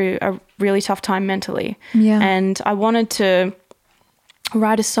going through a really tough time mentally. Yeah. And I wanted to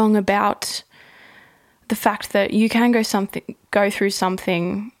write a song about the fact that you can go through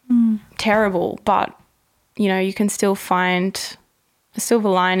something terrible, but, you know, you can still find a silver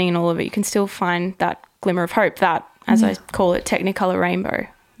lining in all of it. You can still find that glimmer of hope, that, as I call it, Technicolor rainbow.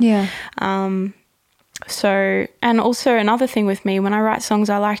 Yeah. So, and also another thing with me, when I write songs,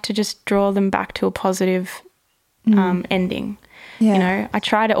 I like to just draw them back to a positive ending. Yeah. You know, I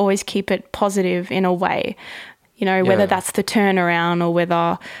try to always keep it positive in a way, you know, whether that's the turnaround or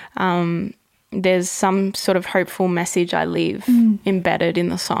whether there's some sort of hopeful message I leave embedded in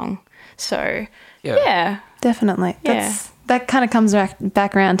the song. So, Definitely. Yeah. That kind of comes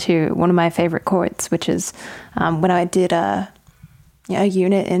back around to one of my favorite quotes, which is when I did a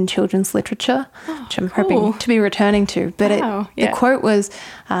unit in children's literature, which I'm hoping to be returning to. But the quote was,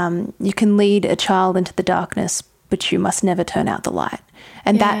 you can lead a child into the darkness, but you must never turn out the light.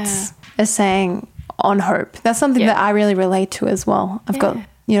 And that's a saying on hope. That's something that I really relate to as well. I've got,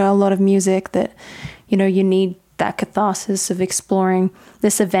 you know, a lot of music that, you know, you need that catharsis of exploring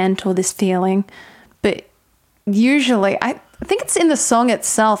this event or this feeling. But usually, I think it's in the song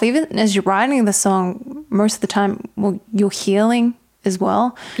itself. Even as you're writing the song, most of the time, well, you're healing as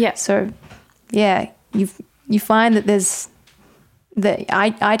well. Yeah. So, yeah, you find that there's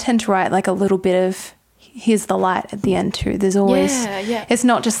I tend to write like a little bit of here's the light at the end too. There's always it's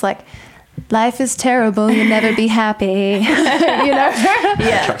not just like life is terrible, you'll never be happy. You know?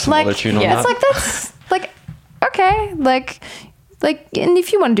 It's like that's like okay, like and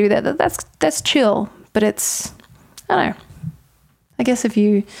if you want to do that, that's chill. But it's, I don't know. I guess if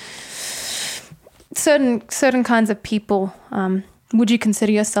you certain kinds of people, would you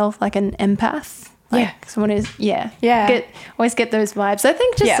consider yourself like an empath? Like someone who's always get those vibes. I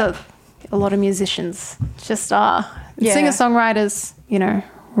think just a lot of musicians just are singer-songwriters, you know,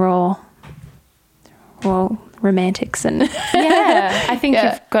 raw romantics and I think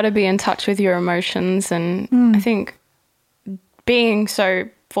you've got to be in touch with your emotions, and I think being so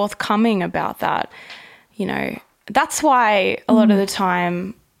forthcoming about that, you know, that's why a lot of the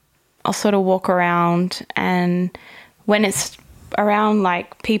time I'll sort of walk around, and when it's around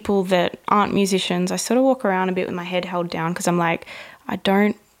like people that aren't musicians, I sort of walk around a bit with my head held down because I'm like, I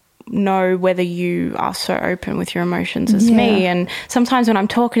don't know whether you are so open with your emotions as me. And sometimes when I'm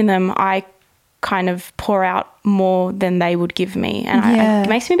talking to them, I kind of pour out more than they would give me. And it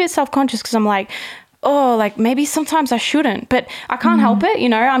makes me a bit self-conscious because I'm like, oh, like maybe sometimes I shouldn't, but I can't help it. You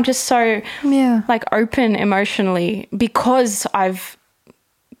know, I'm just so like open emotionally because I've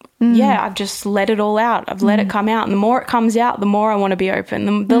just let it all out. I've let it come out. And the more it comes out, the more I want to be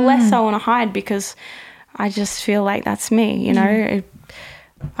open. The less I want to hide because I just feel like that's me, you know.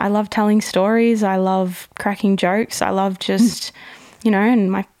 I love telling stories. I love cracking jokes. I love just, you know,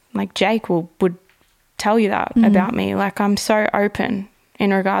 and like Jake would tell you that about me. Like I'm so open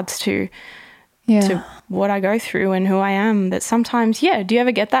in regards to what I go through and who I am that sometimes, do you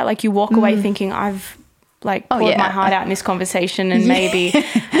ever get that? Like you walk away thinking I've like poured my heart out in this conversation and maybe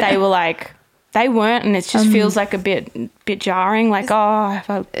they were like, they weren't, and it just feels like a bit jarring. Like, have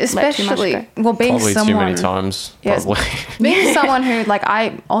I let too much go? Well, being Probably someone, too many times. Yes. Probably. being someone who, like,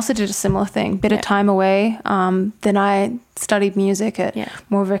 I also did a similar thing, bit of time away. Then I studied music at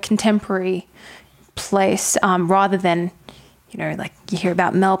more of a contemporary place, rather than, you know, like you hear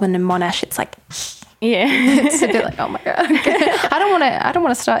about Melbourne and Monash. It's like, it's a bit like, oh my god, I don't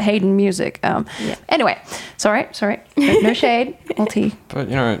want to start hating music. Anyway, sorry, no shade, multi. But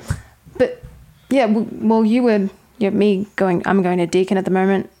you know. But yeah, well, I'm going to Deakin at the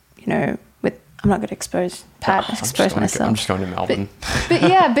moment. You know, I'm not going to expose myself. I'm just going to Melbourne. But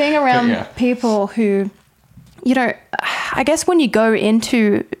yeah, being around people who, you know, I guess when you go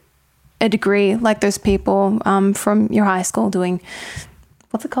into a degree like those people from your high school doing,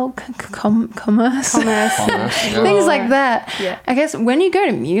 what's it called? Commerce. Things like that. Yeah. I guess when you go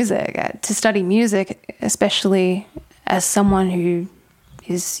to music, to study music, especially as someone who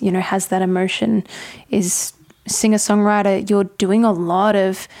is, you know, has that emotion, is singer-songwriter, you're doing a lot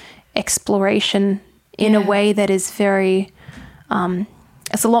of exploration in a way that is very,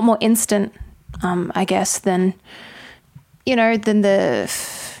 it's a lot more instant, I guess, than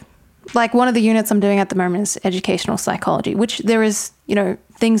like one of the units I'm doing at the moment is educational psychology, which there is, you know,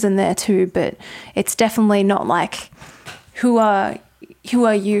 things in there too, but it's definitely not like who are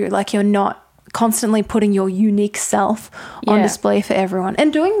you? Like, you're not constantly putting your unique self on display for everyone,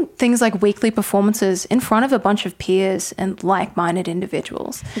 and doing things like weekly performances in front of a bunch of peers and like-minded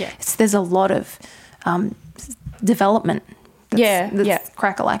individuals. There's a lot of development that's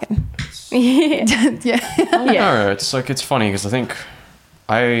crack-a-lackin'. No, it's like, it's funny because I think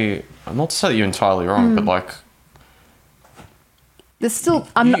I'm not to say that you're entirely wrong, but like there's still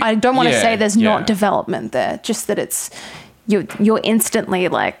I don't want to say there's not development there, just that it's you're instantly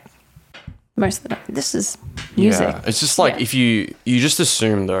like, most of the time, this is music. Yeah, it's just like if you just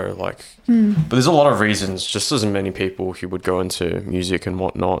assume though, like, but there's a lot of reasons. Just as many people who would go into music and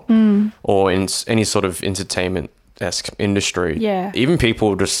whatnot, or in any sort of entertainment-esque industry. Yeah, even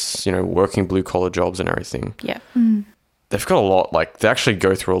people just, you know, working blue collar jobs and everything. Yeah, they've got a lot. Like, they actually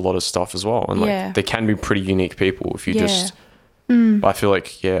go through a lot of stuff as well, and like they can be pretty unique people if you just. But I feel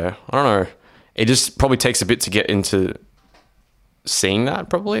like I don't know. It just probably takes a bit to get into seeing that,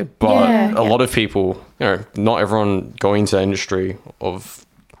 probably, but a lot of people, you know, not everyone going into the industry of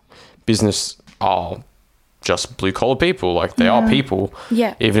business are just blue collar people. Like, they are people,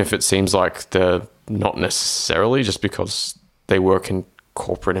 even if it seems like they're not necessarily, just because they work in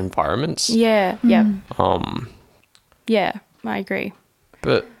corporate environments. Yeah, I agree.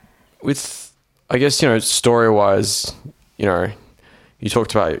 But with, I guess, you know, story wise, you know, you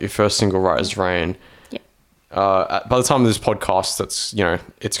talked about your first single, Right as Rain. By the time of this podcast, that's, you know,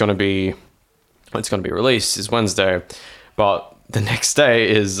 it's going to be released is Wednesday, but the next day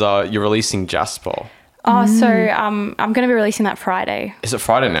is you're releasing Jasper. So I'm going to be releasing that Friday. Is it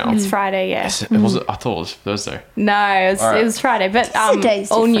Friday now? It's Friday, yeah. I thought it was Thursday. No, it was Friday, but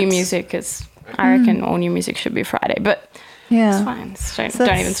all new music is. I reckon all new music should be Friday, but it's fine. So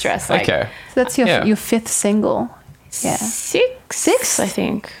don't even stress. Like, so that's your fifth single. Yeah, six, I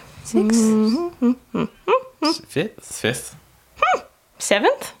think. 6. Fifth?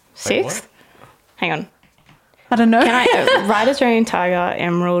 7th? 6th? Hang on. I don't know. Can I Right as Rain, Tiger,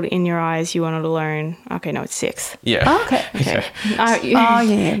 Emerald, In Your Eyes, You Are Not Alone. Okay, no, it's 6th. Yeah. Oh, okay.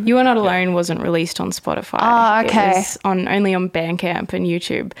 You Are Not Alone wasn't released on Spotify. Oh, okay. It was only on Bandcamp and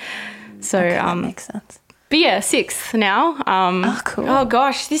YouTube. So that makes sense. But yeah, 6th now. Cool. Oh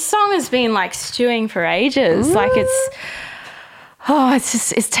gosh, this song has been like stewing for ages. Ooh. Like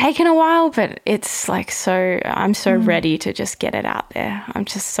it's taken a while, but it's like I'm so ready to just get it out there. I'm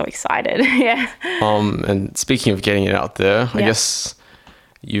just so excited. Yeah. And speaking of getting it out there, I guess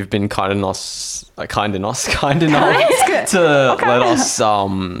you've been kind enough to let us,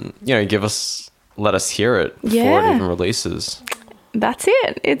 you know, let us hear it before it even releases. That's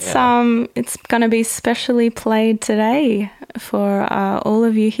it. It's going to be specially played today for all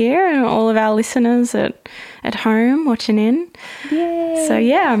of you here and all of our listeners at home watching in. Yay. So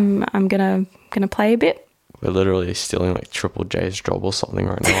yeah, I'm gonna play a bit. We're literally stealing like Triple J's job or something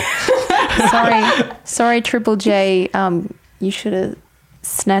right now. Sorry, Triple J. You should have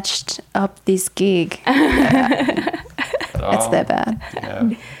snatched up this gig. It's that bad. Yeah,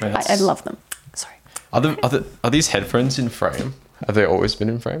 I love them. Sorry. Are these headphones in frame? Have they always been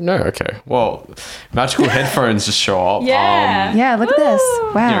in frame? No. Okay. Well, magical headphones just show up. Yeah. Look at this.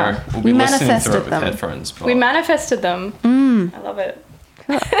 Wow. You know, we'll be manifested them. With headphones. We manifested them. I love it.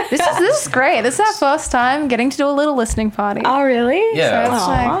 Cool. This is great. This is our first time getting to do a little listening party. Oh, really? Yeah.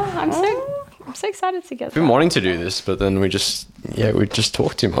 So I'm so I'm so excited to get I've been wanting to do this, but then we just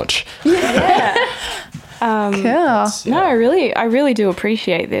talk too much. Yeah. Cool. No, I really do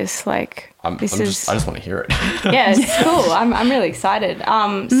appreciate this. Like, I just want to hear it. Yeah, it's cool. I'm really excited.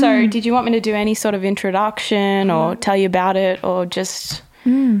 So did you want me to do any sort of introduction or tell you about it, or just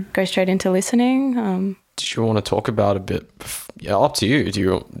go straight into listening? Do you want to talk about a bit? Yeah, up to you. Do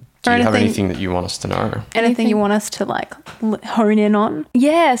you have anything that you want us to know? Anything you want us to like hone in on?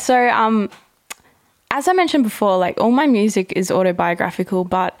 Yeah. So, as I mentioned before, like all my music is autobiographical,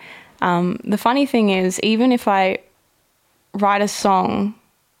 but the funny thing is, even if I write a song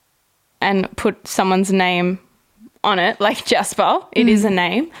and put someone's name on it, like Jasper, it is a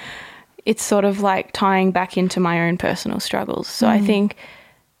name, it's sort of like tying back into my own personal struggles. So I think,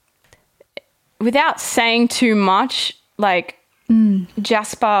 without saying too much, like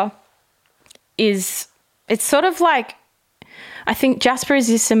Jasper it's sort of like, I think Jasper is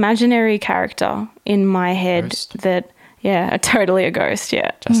this imaginary character in my head that, totally a ghost,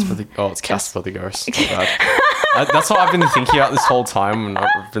 yeah. It's Casper the ghost. That's what I've been thinking about this whole time, and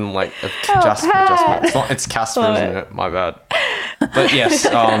I've been like, Jasper. It's Casper, isn't it? My bad. But yes,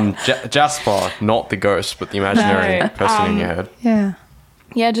 Jasper, not the ghost, but the imaginary person in your head. Yeah.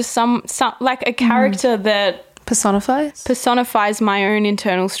 Yeah, just some like a character that personifies my own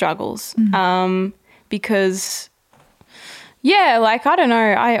internal struggles. Because, like, I don't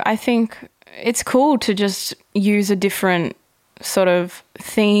know, I think it's cool to just use a different sort of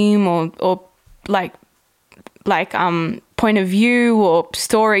theme or point of view or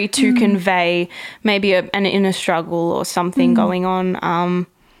story to convey maybe an inner struggle or something going on.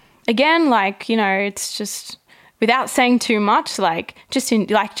 Again, like, you know, it's just, without saying too much,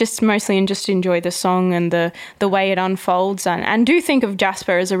 just mostly enjoy the song and the way it unfolds, and do think of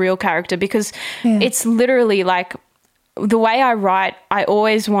Jasper as a real character, because it's literally like, the way I write, I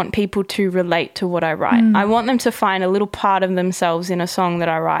always want people to relate to what I write. I want them to find a little part of themselves in a song that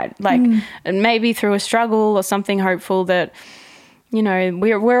I write, and maybe through a struggle or something hopeful that, you know,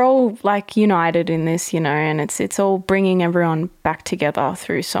 we're all like united in this, you know, and it's all bringing everyone back together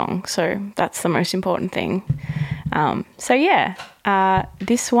through song. So that's the most important thing.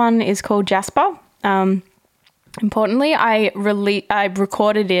 This one is called Jasper. Importantly, I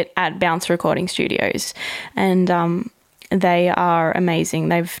recorded it at Bounce Recording Studios, and they are amazing.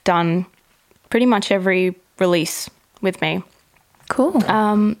 They've done pretty much every release with me. Cool.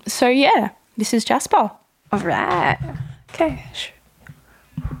 This is Jasper. All right. Okay.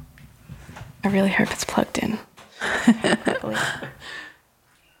 I really hope it's plugged in. Okay,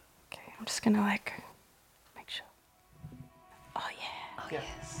 I'm just gonna make sure. Oh yeah. Oh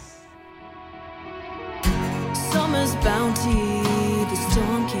yes. Summer's bounty, the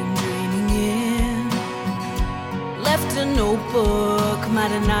storm came draining in. Left a notebook,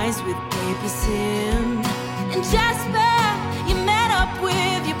 modernized with papers in. And Jasper, you met up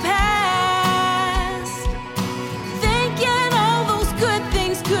with your past, thinking all those good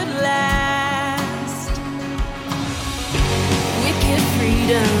things could last. Wicked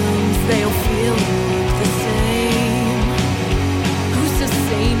freedoms, they all feel the same. Who's to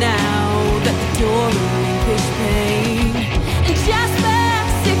say now that the door relinquished pain? And Jasper,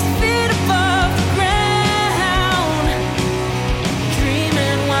 6 feet above the ground,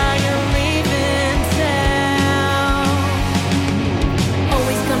 dreaming while you're leaving town.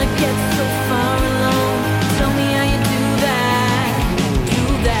 Always gonna get so far alone. Tell me how you do that.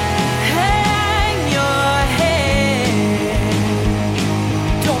 Hang your head,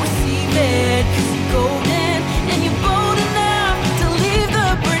 don't receive it, 'cause you're golden and you're bold enough to leave the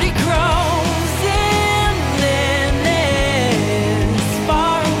pretty crows in their nests,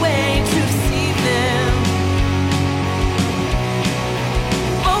 far away to deceive them.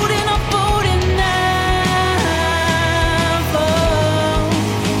 Bold enough, oh,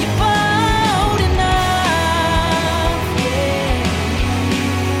 you're bold enough, yeah.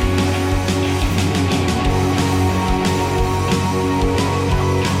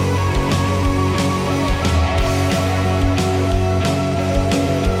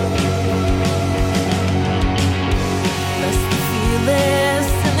 Bless the fearless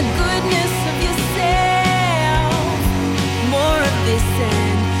and the goodness of yourself. More of this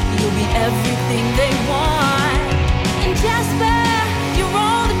and you'll be everything they want. And Jasper, you're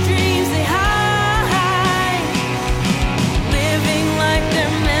all the dreams they hide, living like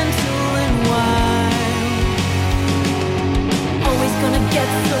they're mental and wild. Always gonna get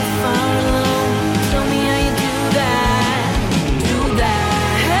so far alone. Tell me how you do that.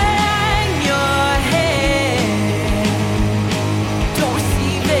 Hang your head, don't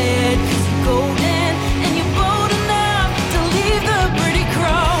receive it, 'cause you're golden and you're bold enough to leave the pretty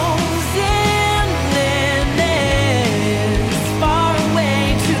crows in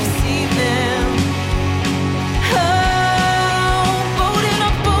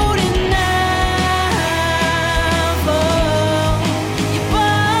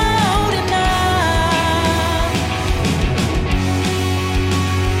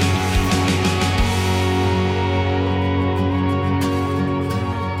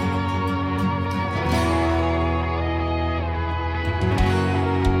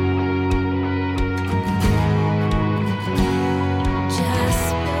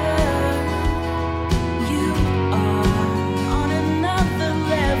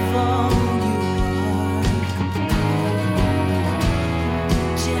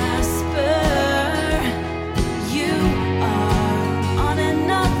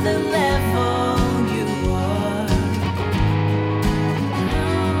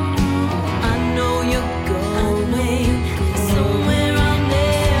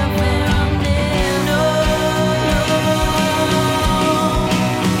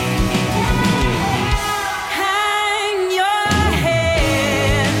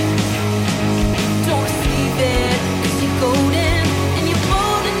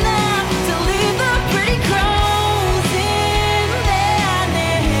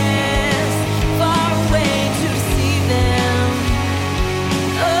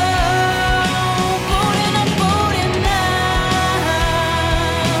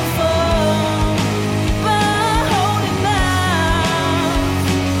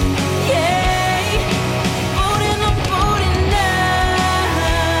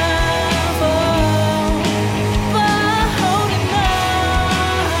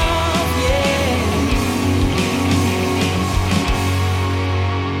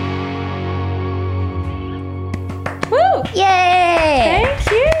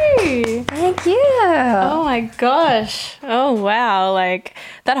my gosh. Oh, wow. Like,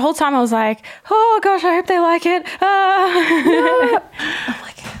 that whole time I was like, oh, gosh, I hope they like it. Ah. Oh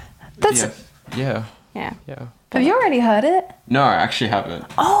my God. That's. Yeah. Yeah. Have you already heard it? No, I actually haven't.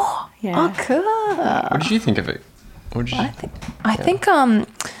 Oh. Yeah. Oh, cool. What did you think of it? What did you? I think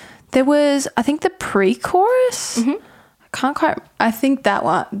there was the pre-chorus. Mm-hmm. I can't quite. I think that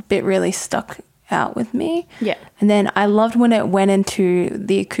one bit really stuck out with me. Yeah. And then I loved when it went into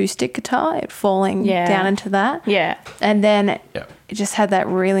the acoustic guitar, it falling down into that. Yeah. And then it Yeah. just had that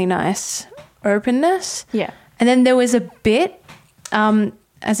really nice openness. Yeah. And then there was a bit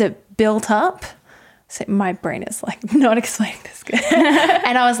as it built up. So my brain is like not explaining this good.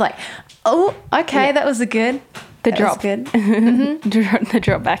 And I was like, oh, okay, that was a good. The that drop. was good. The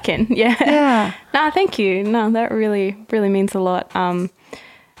drop back in. Yeah. Yeah. No, thank you. No, that really, really means a lot.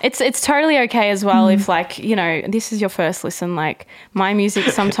 It's totally okay as well if, like, you know, this is your first listen. Like, my music,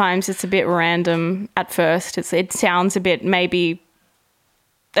 sometimes it's a bit random at first. It sounds maybe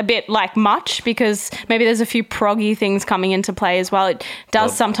a bit like much because maybe there's a few proggy things coming into play as well. It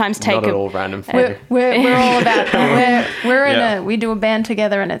does sometimes take not at all random for you. We're all about we're in we do a band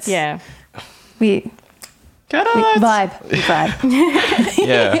together and it's we vibe.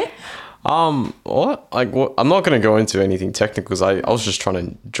 Yeah. What? I'm not going to go into anything technical because I was just trying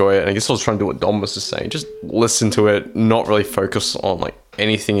to enjoy it. And I guess I was trying to do what Dom was just saying. Just listen to it, not really focus on like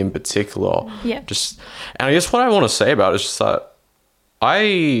anything in particular. Yeah. And I guess what I want to say about it is just that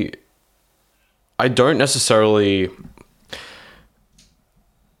I don't necessarily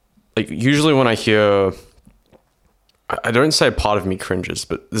like usually when I hear, I don't say part of me cringes,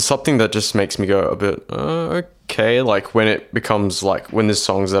 but there's something that just makes me go a bit, okay. Like when it becomes like, when there's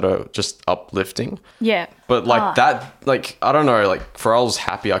songs that are just uplifting. Yeah. But like that, like, I don't know, like Pharrell's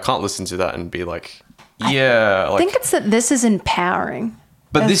Happy, I can't listen to that and be like, yeah. I think it's that this is empowering.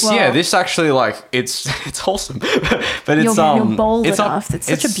 But this, well. this actually like, it's wholesome. But it's, you're bold enough. It's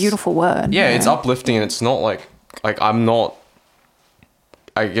such a beautiful word. Yeah, it's uplifting and it's not like I'm not,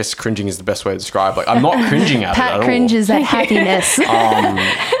 I guess cringing is the best way to describe. Like I'm not cringing at it at all. Pat cringes at happiness.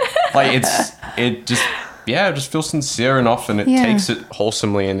 Like it just feels sincere enough and it takes it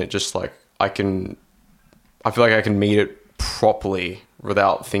wholesomely and it just like I feel like I can meet it properly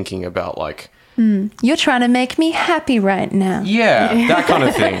without thinking about like You're trying to make me happy right now. yeah, that kind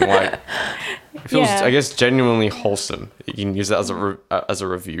of thing. Like it feels I guess genuinely wholesome. You can use that as a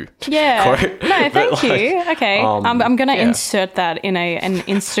review. Yeah. quote. No, thank you. Okay. I'm going to yeah. insert that in an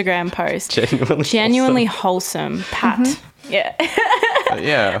Instagram post. Genuinely wholesome. Pat. Mm-hmm. Yeah.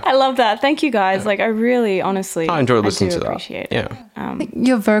 Yeah. I love that. Thank you guys. Like I really honestly I enjoy listening to that. Appreciate it. Yeah.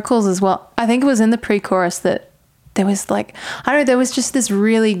 Your vocals as well. I think it was in the pre-chorus that there was like, I don't know, there was just this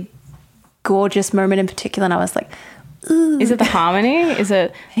really gorgeous moment in particular and I was like, ooh. Is it the harmony? Is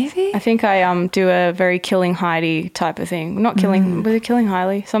it? Maybe. I think I do a very Killing Heidi type of thing. Not killing, was it Killing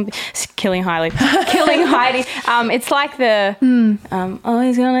Hailey? Something. Killing Hailey. Killing Heidi. It's like the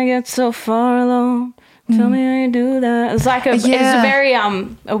always gonna get so far alone. Tell me how you do that. It's like it's a very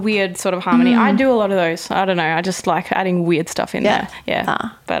a weird sort of harmony. I do a lot of those. I don't know. I just like adding weird stuff in there.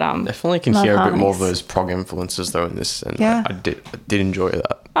 Yeah. But definitely can hear a bit more of those prog influences though in this, and I did enjoy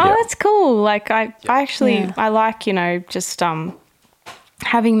that. Oh, that's cool. Like I actually I like, you know, just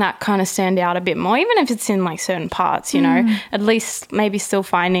having that kind of stand out a bit more, even if it's in like certain parts, you know, at least maybe still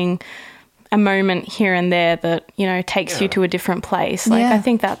finding a moment here and there that, you know, takes you to a different place. Like I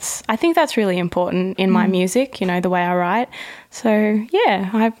think that's really important in my music, you know, the way I write. So yeah,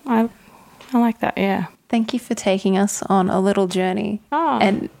 I like that. Yeah. Thank you for taking us on a little journey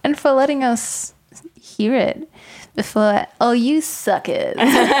and for letting us hear it before, oh, you suckers.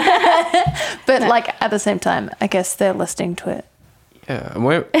 But like at the same time, I guess they're listening to it. Yeah, and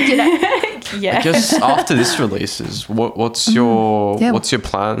we're, Yeah. I guess after this releases, what's your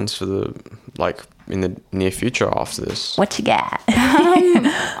plans for the like in the near future after this? What you got?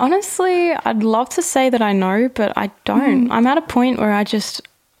 Honestly, I'd love to say that I know, but I don't. I'm at a point where I just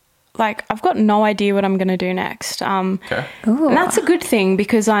like I've got no idea what I'm going to do next. Okay. And that's a good thing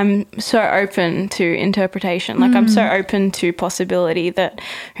because I'm so open to interpretation. Like I'm so open to possibility that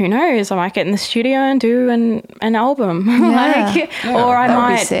who knows, I might get in the studio and do an album. Or I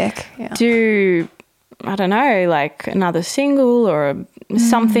might do, I don't know, like another single or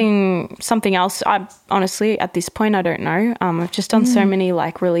something else. I honestly, at this point, I don't know. I've just done so many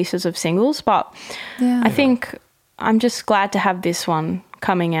like releases of singles, but I think I'm just glad to have this one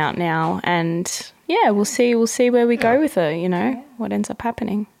coming out now, and we'll see where we go with it, you know, what ends up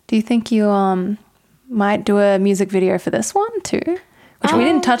happening. Do you think you might do a music video for this one too, which we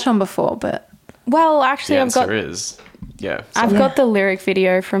didn't touch on before? But well, actually, I've got got the lyric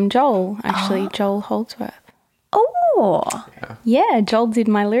video from Joel, actually. Joel Holdsworth. Oh. Yeah, Joel did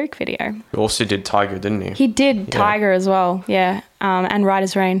my lyric video. He also did Tiger, didn't he? He did Tiger as well, yeah. And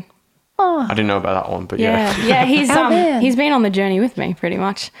Rider's Rain. Oh. I didn't know about that one, but yeah. Yeah, man. he's been on the journey with me pretty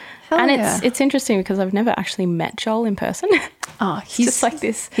much. Hell and yeah. it's interesting because I've never actually met Joel in person. Oh, He's just like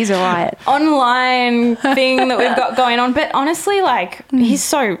this He's a riot. online thing that we've got going on. But honestly, like he's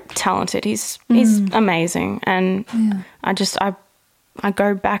so talented. He's amazing. And I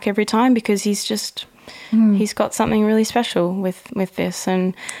go back every time because he's got something really special with this.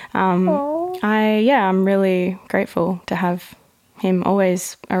 And I'm really grateful to have him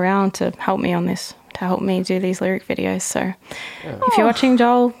always around to help me on this, to help me do these lyric videos. So if you're watching,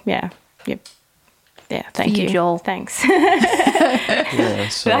 Joel, thank you, Joel. Thanks. Yeah,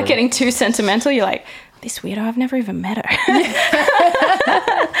 so, Without getting too sentimental, you're like, this weirdo, I've never even met her.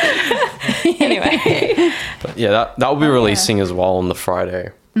 Anyway. but yeah, that will be releasing as well on the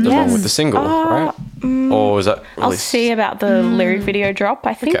Friday, along with the single, right? Or is that I'll released? see about the lyric video drop.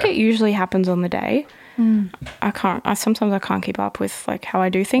 I think Okay. it usually happens on the day. Sometimes I can't keep up with like how I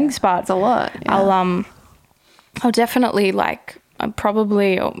do things, but It's a lot. Yeah. I'll definitely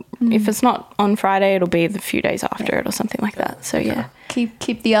probably if it's not on Friday, it'll be the few days after it or something like that. So yeah.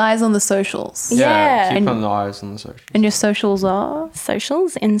 Keep the eyes on the socials. Yeah. Keep on the eyes on the social. And your socials are?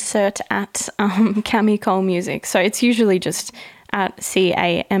 Socials, insert at Cammi Cole Music. So it's usually just at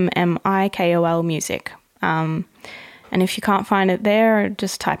CAMMIKOL Music. And if you can't find it there,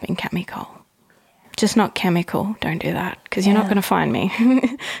 just type in Cammi Cole. Just not chemical. Don't do that because you're not going to find me.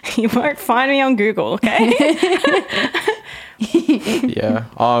 You won't find me on Google, okay? Yeah.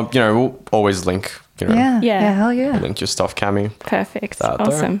 We'll always link, Yeah. Yeah. Hell yeah. link your stuff, Cammi. Perfect. That there.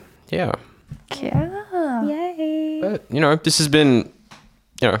 Awesome. Yeah. Yeah. Yay. But, this has been,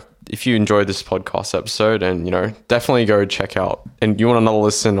 if you enjoyed this podcast episode and, definitely go check out, and you want another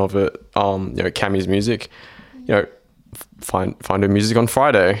listen of it, Cammi's music, find her music on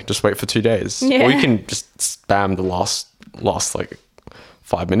Friday. Just wait for 2 days. Yeah. Or you can just spam the last like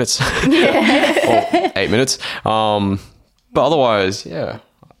 5 minutes. Yeah. or 8 minutes. But otherwise, yeah.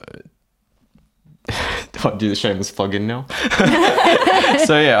 Do I do the shameless plug-in now?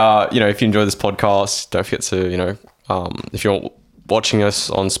 So yeah, if you enjoy this podcast, don't forget to, if you're watching us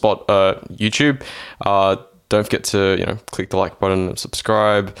on YouTube, don't forget to, click the like button and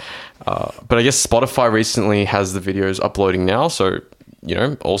subscribe. But I guess Spotify recently has the videos uploading now. So,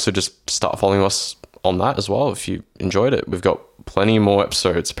 also just start following us on that as well. If you enjoyed it, we've got plenty more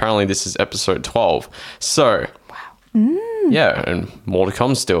episodes. Apparently this is episode 12. So, yeah, and more to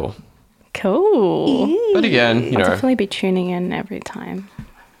come still. Cool. But again, I'll definitely be tuning in every time.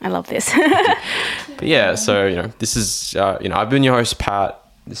 I love this. But yeah, so, this is, I've been your host, Pat.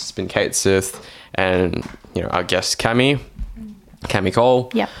 This has been Kate Sith and, our guest, Cammi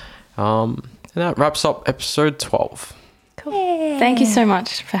Cole. Yep. And that wraps up episode 12. Cool. Thank you so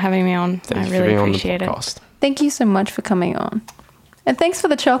much for having me on. Thank I you really for being appreciate on the it. podcast. Thank you so much for coming on. And thanks for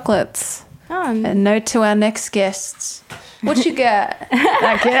the chocolates. And note to our next guests. What you got?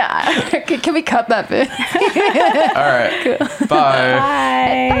 Can we cut that bit? All right. Cool. Bye.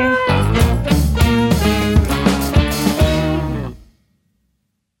 Bye.